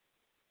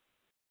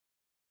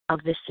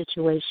of this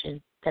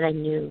situation that I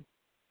knew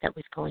that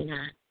was going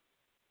on.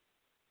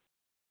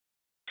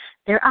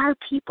 There are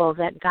people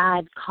that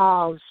God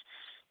calls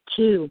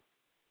to,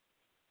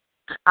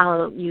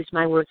 I'll use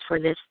my words for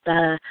this,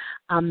 the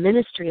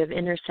ministry of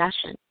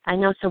intercession. I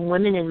know some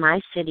women in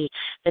my city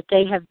that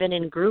they have been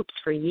in groups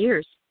for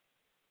years,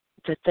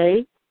 that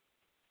they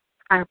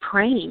are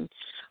praying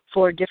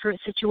for different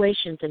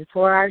situations and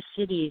for our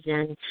cities,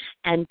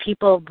 and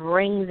people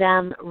bring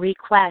them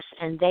requests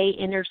and they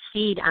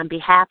intercede on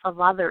behalf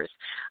of others.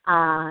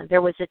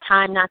 There was a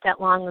time not that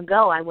long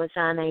ago I was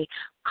on a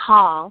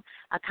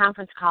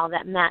conference call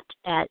that met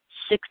at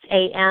 6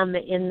 a.m.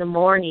 in the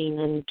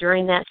morning, and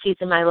during that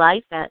season of my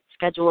life that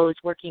schedule was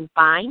working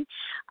fine,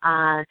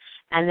 and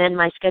then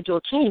my schedule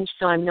changed,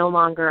 so I'm no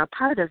longer a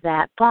part of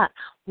that. But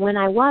when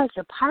I was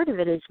a part of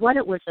it is what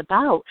it was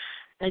about.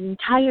 The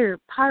entire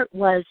part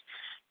was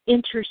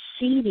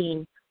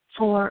interceding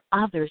for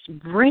others,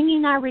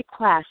 bringing our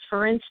requests.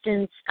 For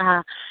instance,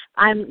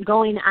 I'm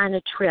going on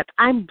a trip.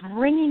 I'm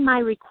bringing my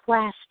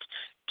request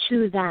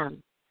to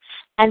them,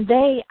 and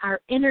they are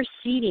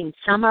interceding.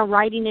 Some are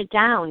writing it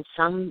down.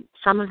 Some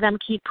of them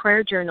keep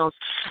prayer journals,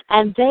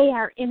 and they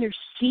are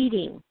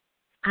interceding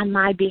on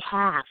my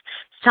behalf.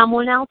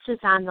 Someone else is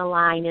on the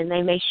line, and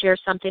they may share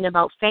something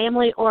about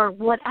family or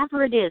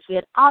whatever it is. We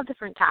had all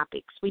different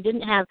topics. We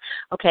didn't have,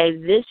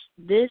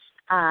 this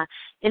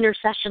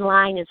intercession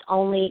line is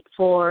only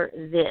for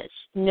this.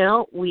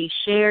 No, we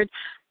shared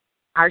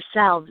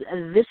ourselves.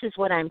 This is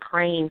what I'm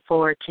praying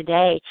for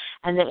today.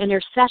 And the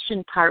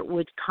intercession part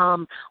would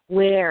come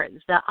where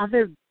the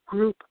other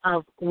group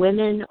of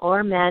women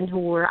or men who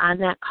were on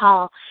that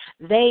call,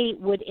 they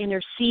would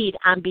intercede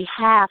on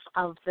behalf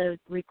of the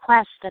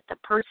request that the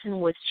person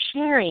was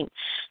sharing.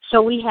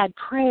 So we had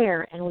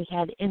prayer and we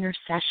had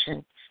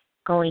intercession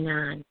going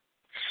on.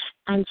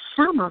 And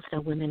some of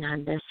the women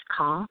on this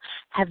call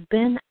have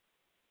been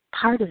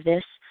part of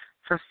this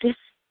for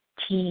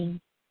 15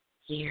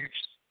 years.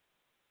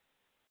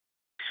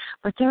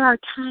 But there are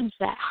times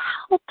that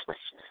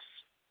helplessness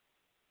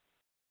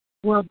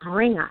will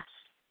bring us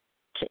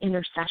to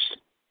intercession.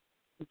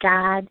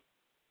 God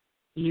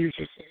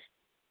uses it.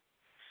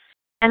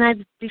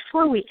 And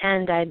before we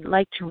end, I'd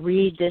like to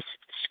read this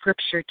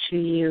scripture to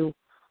you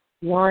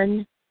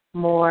one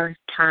more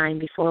time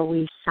before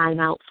we sign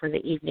out for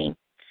the evening.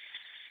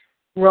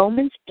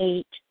 Romans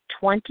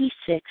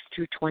 8:26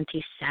 through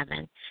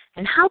 27.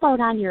 And how about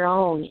on your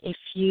own if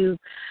you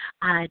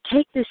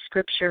take this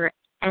scripture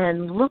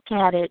and look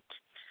at it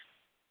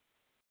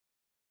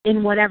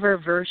in whatever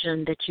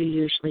version that you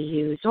usually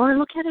use, or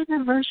look at it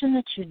in a version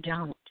that you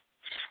don't,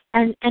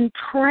 and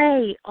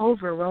pray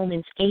over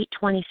Romans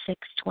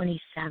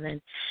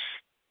 8:26-27,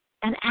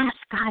 and ask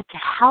God to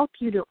help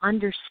you to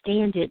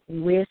understand it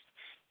with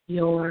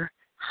your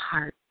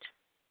heart.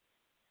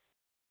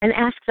 And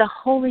ask the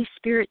Holy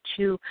Spirit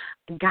to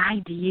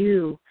guide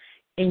you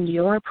in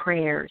your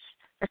prayers,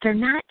 that they're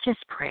not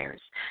just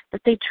prayers,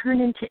 that they turn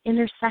into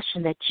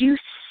intercession, that you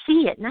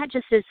see it, not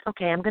just as,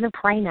 okay, I'm going to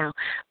pray now,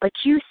 but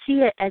you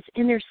see it as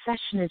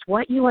intercession is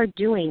what you are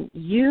doing.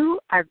 You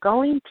are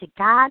going to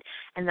God,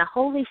 and the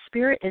Holy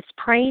Spirit is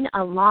praying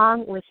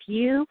along with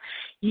you.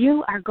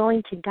 You are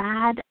going to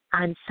God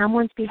on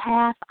someone's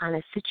behalf, on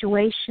a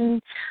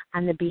situation,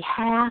 on the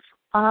behalf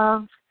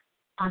of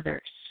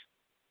others.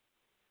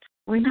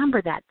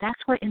 Remember that. That's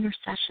what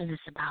intercession is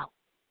about.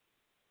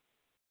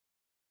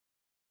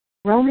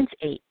 Romans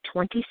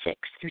 8:26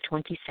 through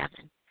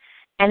 27.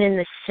 And in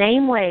the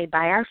same way,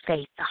 by our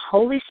faith, the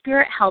Holy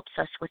Spirit helps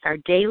us with our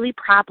daily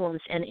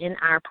problems and in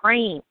our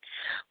praying.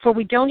 For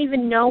we don't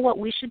even know what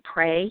we should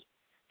pray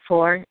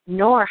for,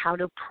 nor how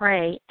to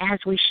pray as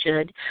we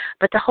should.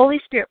 But the Holy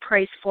Spirit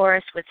prays for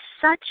us with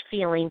such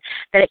feeling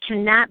that it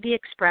cannot be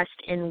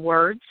expressed in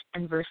words.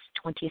 And verse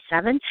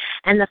 27,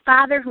 and the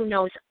Father who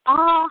knows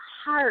all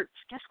hearts,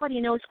 guess what?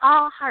 He knows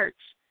all hearts.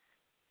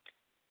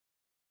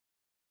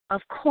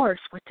 Of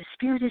course, what the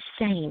Spirit is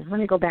saying, let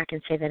me go back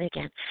and say that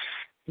again.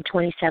 In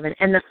 27,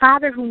 and the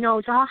Father who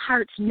knows all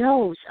hearts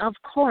knows, of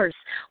course,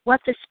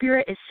 what the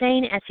Spirit is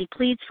saying as He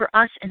pleads for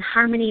us in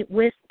harmony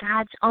with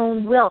God's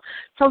own will.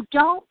 So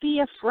don't be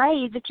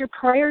afraid that your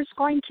prayer is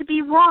going to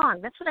be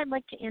wrong. That's what I'd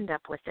like to end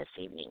up with this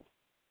evening.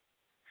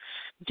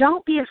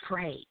 Don't be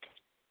afraid.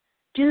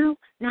 Do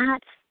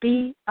not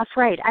be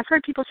afraid. I've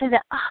heard people say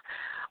that,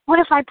 what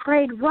if I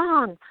prayed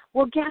wrong?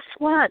 Well, guess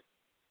what?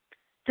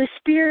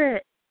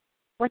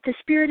 What the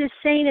Spirit is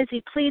saying is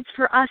He pleads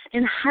for us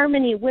in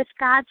harmony with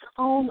God's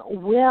own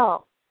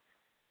will.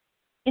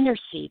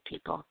 Intercede,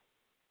 people.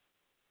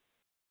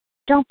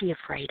 Don't be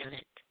afraid of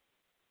it.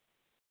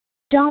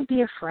 Don't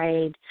be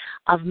afraid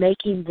of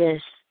making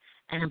this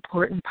an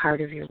important part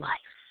of your life.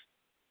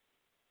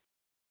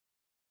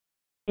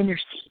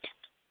 Intercede.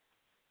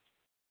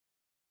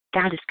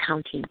 God is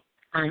counting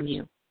on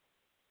you.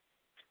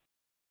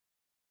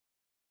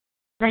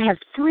 I have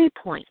 3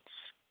 points.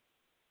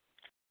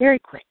 Very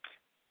quick.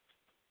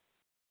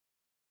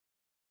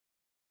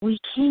 We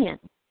can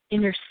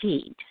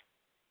intercede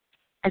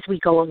as we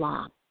go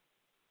along.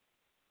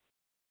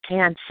 Okay,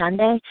 on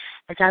Sunday,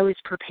 as I was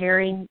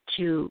preparing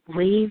to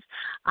leave,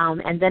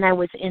 and then I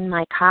was in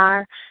my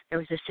car, there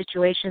was a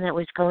situation that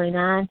was going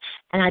on,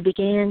 and I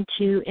began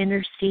to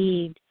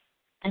intercede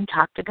and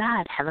talk to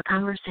God, have a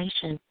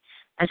conversation.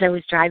 As I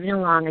was driving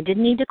along, I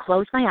didn't need to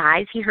close my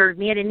eyes. He heard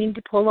me. I didn't need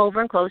to pull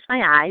over and close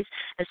my eyes.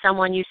 As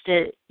someone used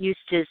to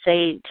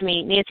say to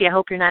me, Nancy, I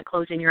hope you're not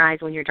closing your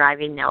eyes when you're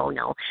driving.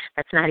 No,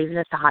 that's not even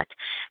a thought.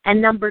 And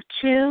number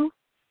 2,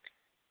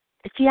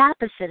 it's the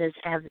opposite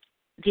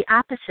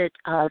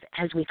of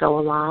as we go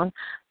along.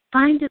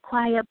 Find a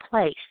quiet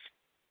place.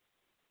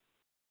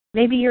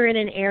 Maybe you're in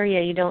an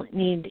area you don't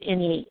need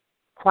any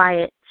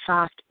quiet,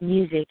 soft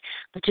music,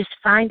 but just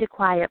find a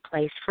quiet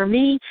place. For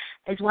me,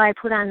 is why I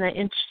put on the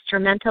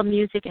instrumental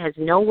music. It has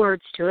no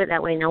words to it.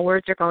 That way no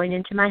words are going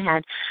into my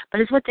head.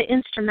 But it's what the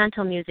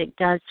instrumental music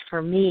does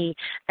for me.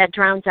 That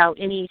drowns out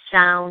any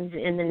sounds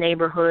in the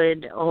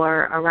neighborhood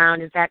or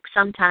around. In fact,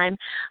 sometimes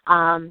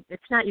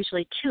it's not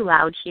usually too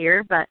loud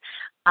here, but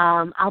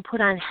I'll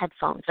put on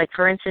headphones. Like,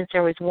 for instance,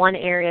 there was one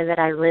area that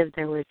I lived,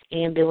 there was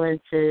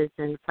ambulances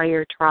and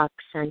fire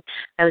trucks, and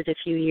that was a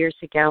few years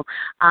ago.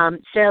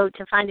 So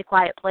to find a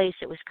quiet place,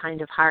 it was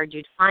kind of hard.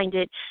 You'd find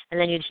it, and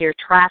then you'd hear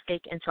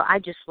traffic, and so I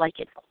just like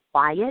it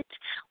quiet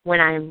when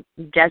I'm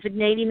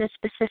designating a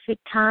specific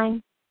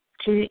time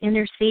to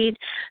intercede.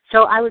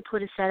 So I would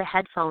put a set of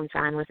headphones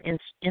on with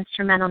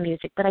instrumental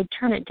music, but I'd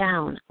turn it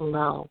down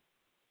low.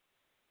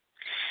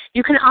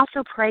 You can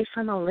also pray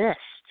from a list.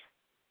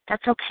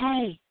 That's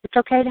okay. It's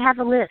okay to have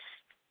a list.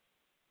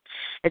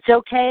 It's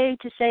okay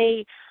to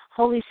say,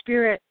 Holy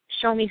Spirit,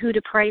 show me who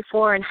to pray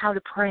for and how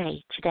to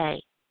pray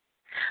today.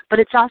 But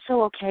it's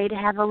also okay to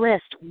have a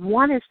list.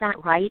 One is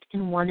not right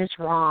and one is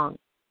wrong.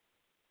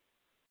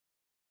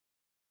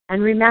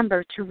 And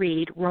remember to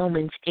read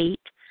Romans 8:26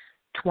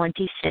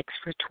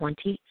 for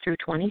 20 through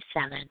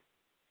 27.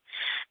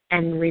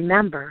 And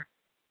remember,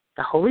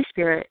 the Holy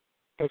Spirit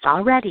is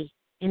already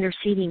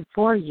interceding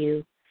for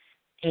you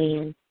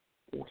and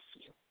with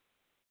you.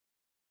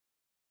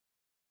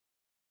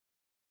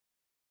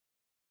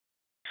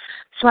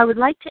 So I would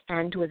like to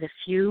end with a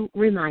few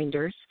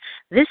reminders.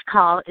 This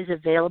call is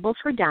available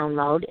for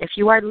download. If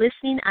you are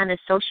listening on a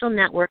social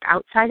network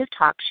outside of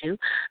TalkShoe,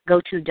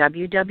 go to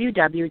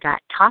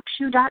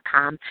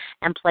www.talkshoe.com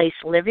and place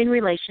Living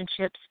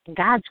Relationships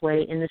God's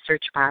Way in the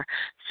search bar.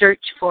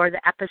 Search for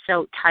the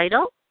episode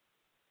title,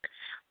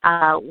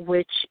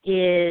 which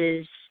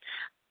is,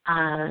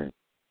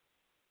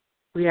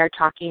 we are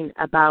talking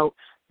about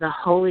the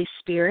Holy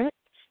Spirit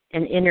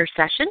and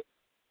intercession.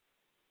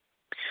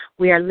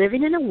 We are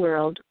living in a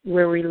world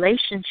where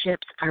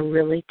relationships are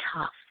really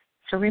tough.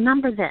 So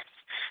remember this.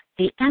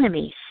 The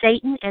enemy,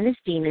 Satan and his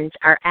demons,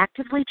 are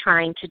actively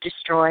trying to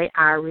destroy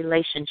our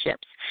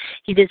relationships.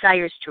 He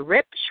desires to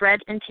rip,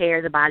 shred, and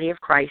tear the body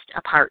of Christ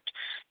apart.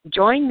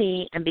 Join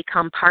me and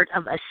become part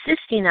of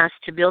assisting us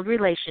to build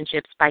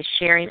relationships by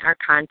sharing our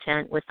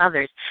content with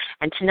others.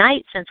 And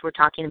tonight, since we're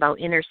talking about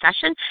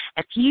intercession,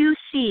 if you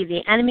see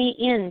the enemy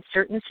in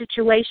certain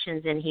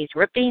situations and he's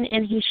ripping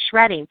and he's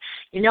shredding,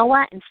 you know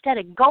what? Instead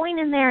of going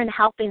in there and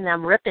helping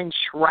them rip and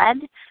shred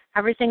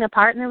everything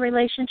apart in the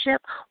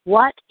relationship,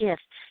 what if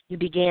you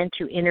began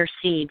to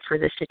intercede for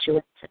the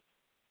situation?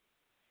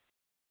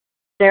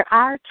 There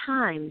are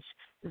times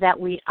that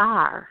we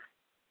are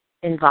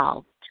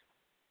involved.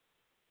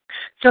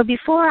 So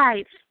before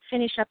I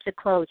finish up the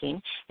closing,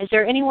 is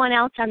there anyone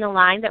else on the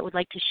line that would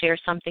like to share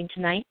something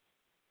tonight?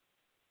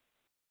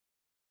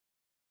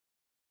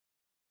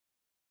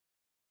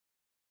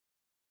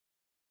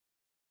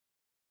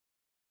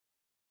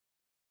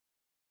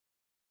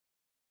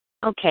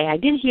 Okay,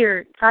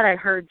 thought I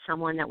heard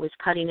someone that was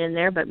cutting in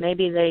there, but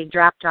maybe they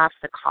dropped off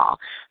the call.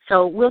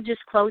 So we'll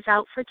just close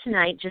out for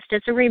tonight. Just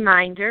as a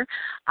reminder,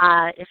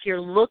 if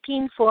you're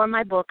looking for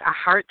my book, A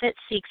Heart That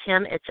Seeks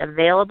Him, it's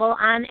available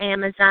on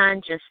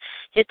Amazon. Just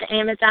hit the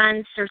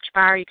Amazon search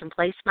bar. You can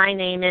place my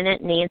name in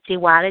it, Nancy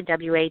Watta,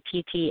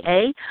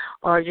 W-A-T-T-A,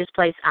 or just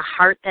place A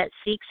Heart That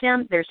Seeks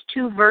Him. There's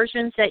two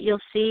versions that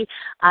you'll see.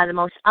 The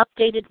most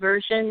updated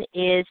version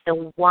is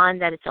the one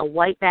that it's a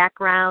white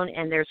background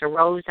and there's a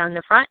rose on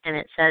the front, and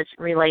it says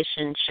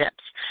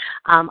relationships.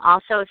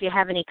 Also, if you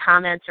have any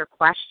comments or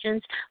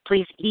questions,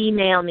 please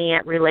email me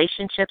at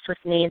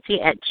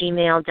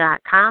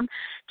relationshipswithnancy@gmail.com.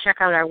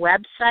 Check out our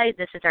website.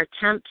 This is our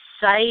temp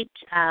site.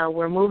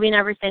 We're moving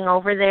everything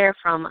over there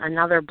from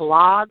another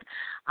blog.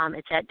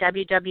 It's at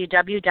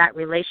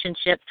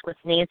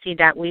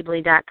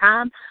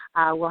www.relationshipswithnancy.weebly.com.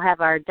 We'll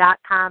have our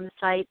 .com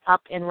site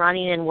up and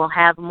running, and we'll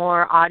have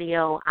more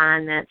audio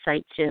on that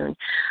site soon.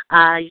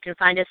 You can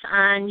find us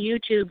on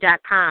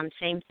YouTube.com.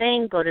 Same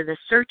thing. Go to the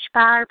search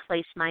bar,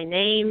 place my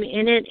name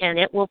in it, and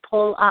it will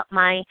pull up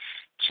my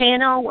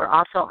channel. We're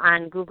also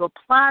on Google+.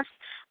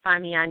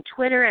 Find me on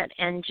Twitter at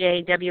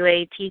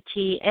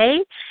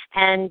NJWATTA.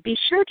 And be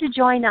sure to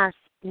join us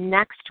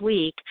next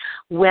week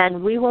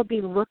when we will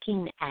be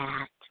looking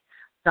at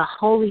the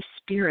Holy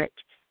Spirit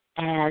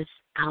as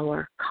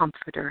our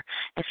comforter.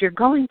 If you're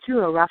going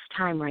through a rough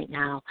time right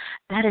now,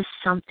 that is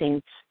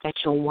something that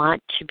you'll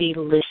want to be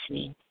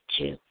listening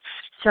to.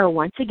 So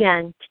once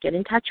again, to get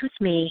in touch with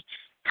me,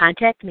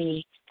 contact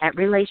me at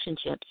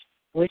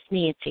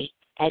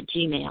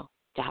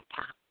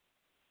relationshipswithnancy@gmail.com.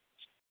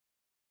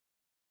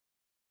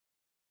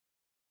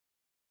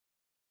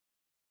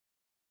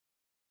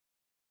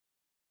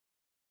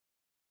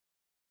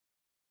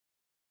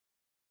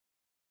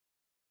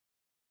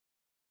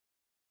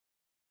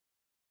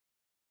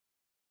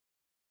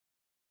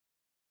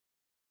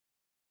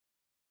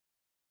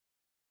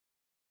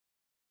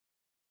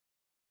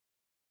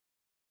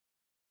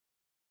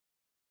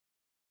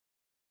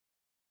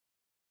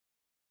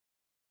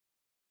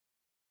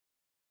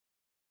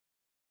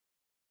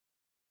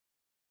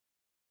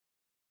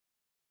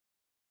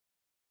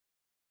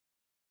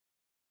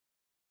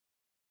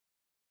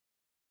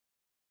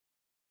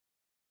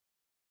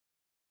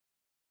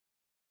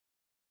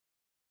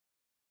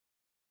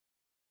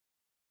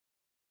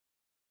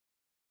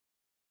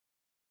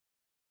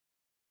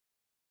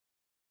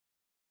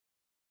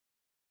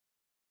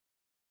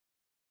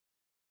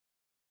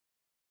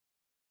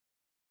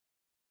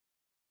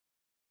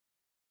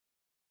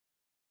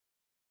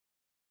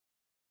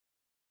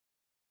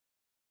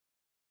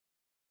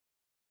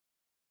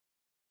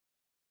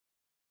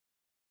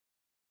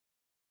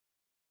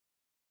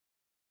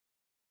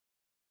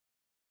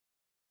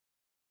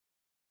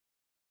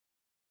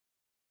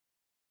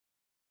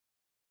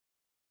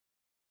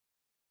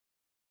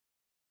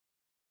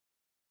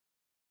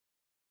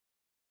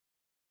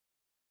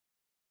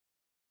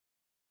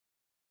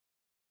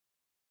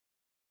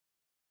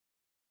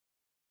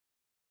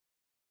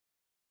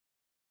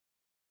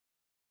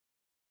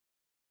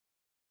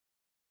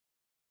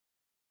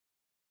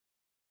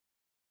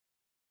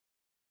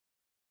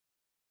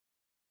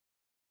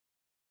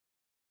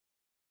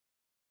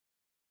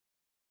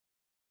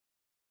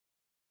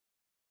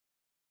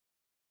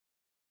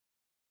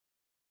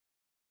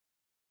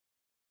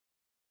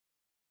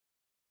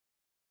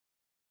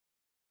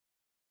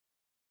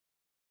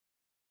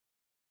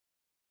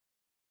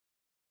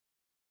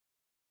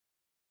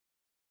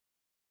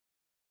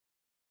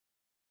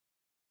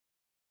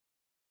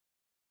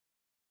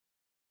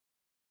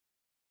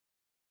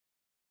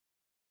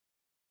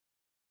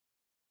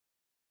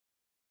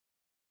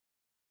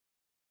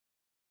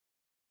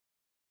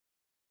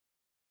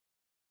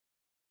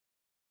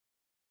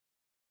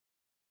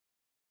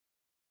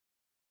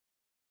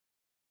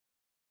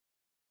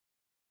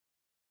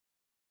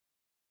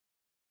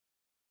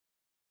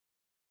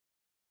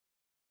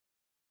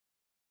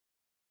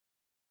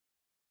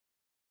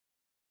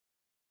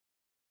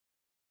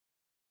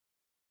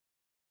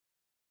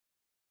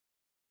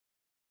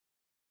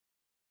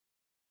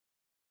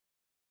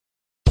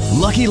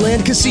 Lucky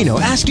Land Casino,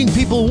 asking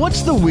people,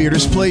 what's the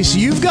weirdest place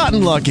you've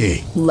gotten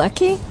lucky?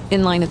 Lucky?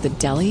 In line at the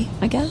deli,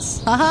 I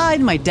guess? Aha,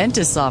 in my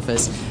dentist's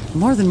office.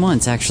 More than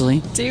once,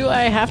 actually. Do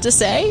I have to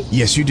say?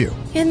 Yes, you do.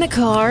 In the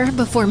car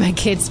before my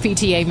kids'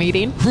 PTA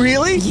meeting.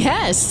 Really?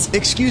 Yes.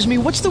 Excuse me,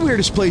 what's the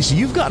weirdest place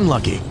you've gotten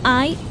lucky?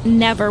 I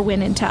never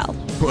win and tell.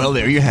 Well,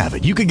 there you have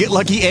it. You can get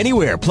lucky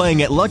anywhere,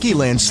 playing at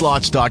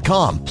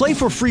LuckyLandSlots.com. Play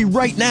for free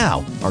right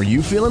now. Are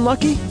you feeling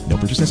lucky? No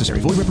purchase necessary.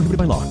 Void where prohibited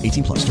by law.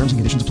 18+. Terms and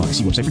conditions apply.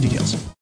 See website for details.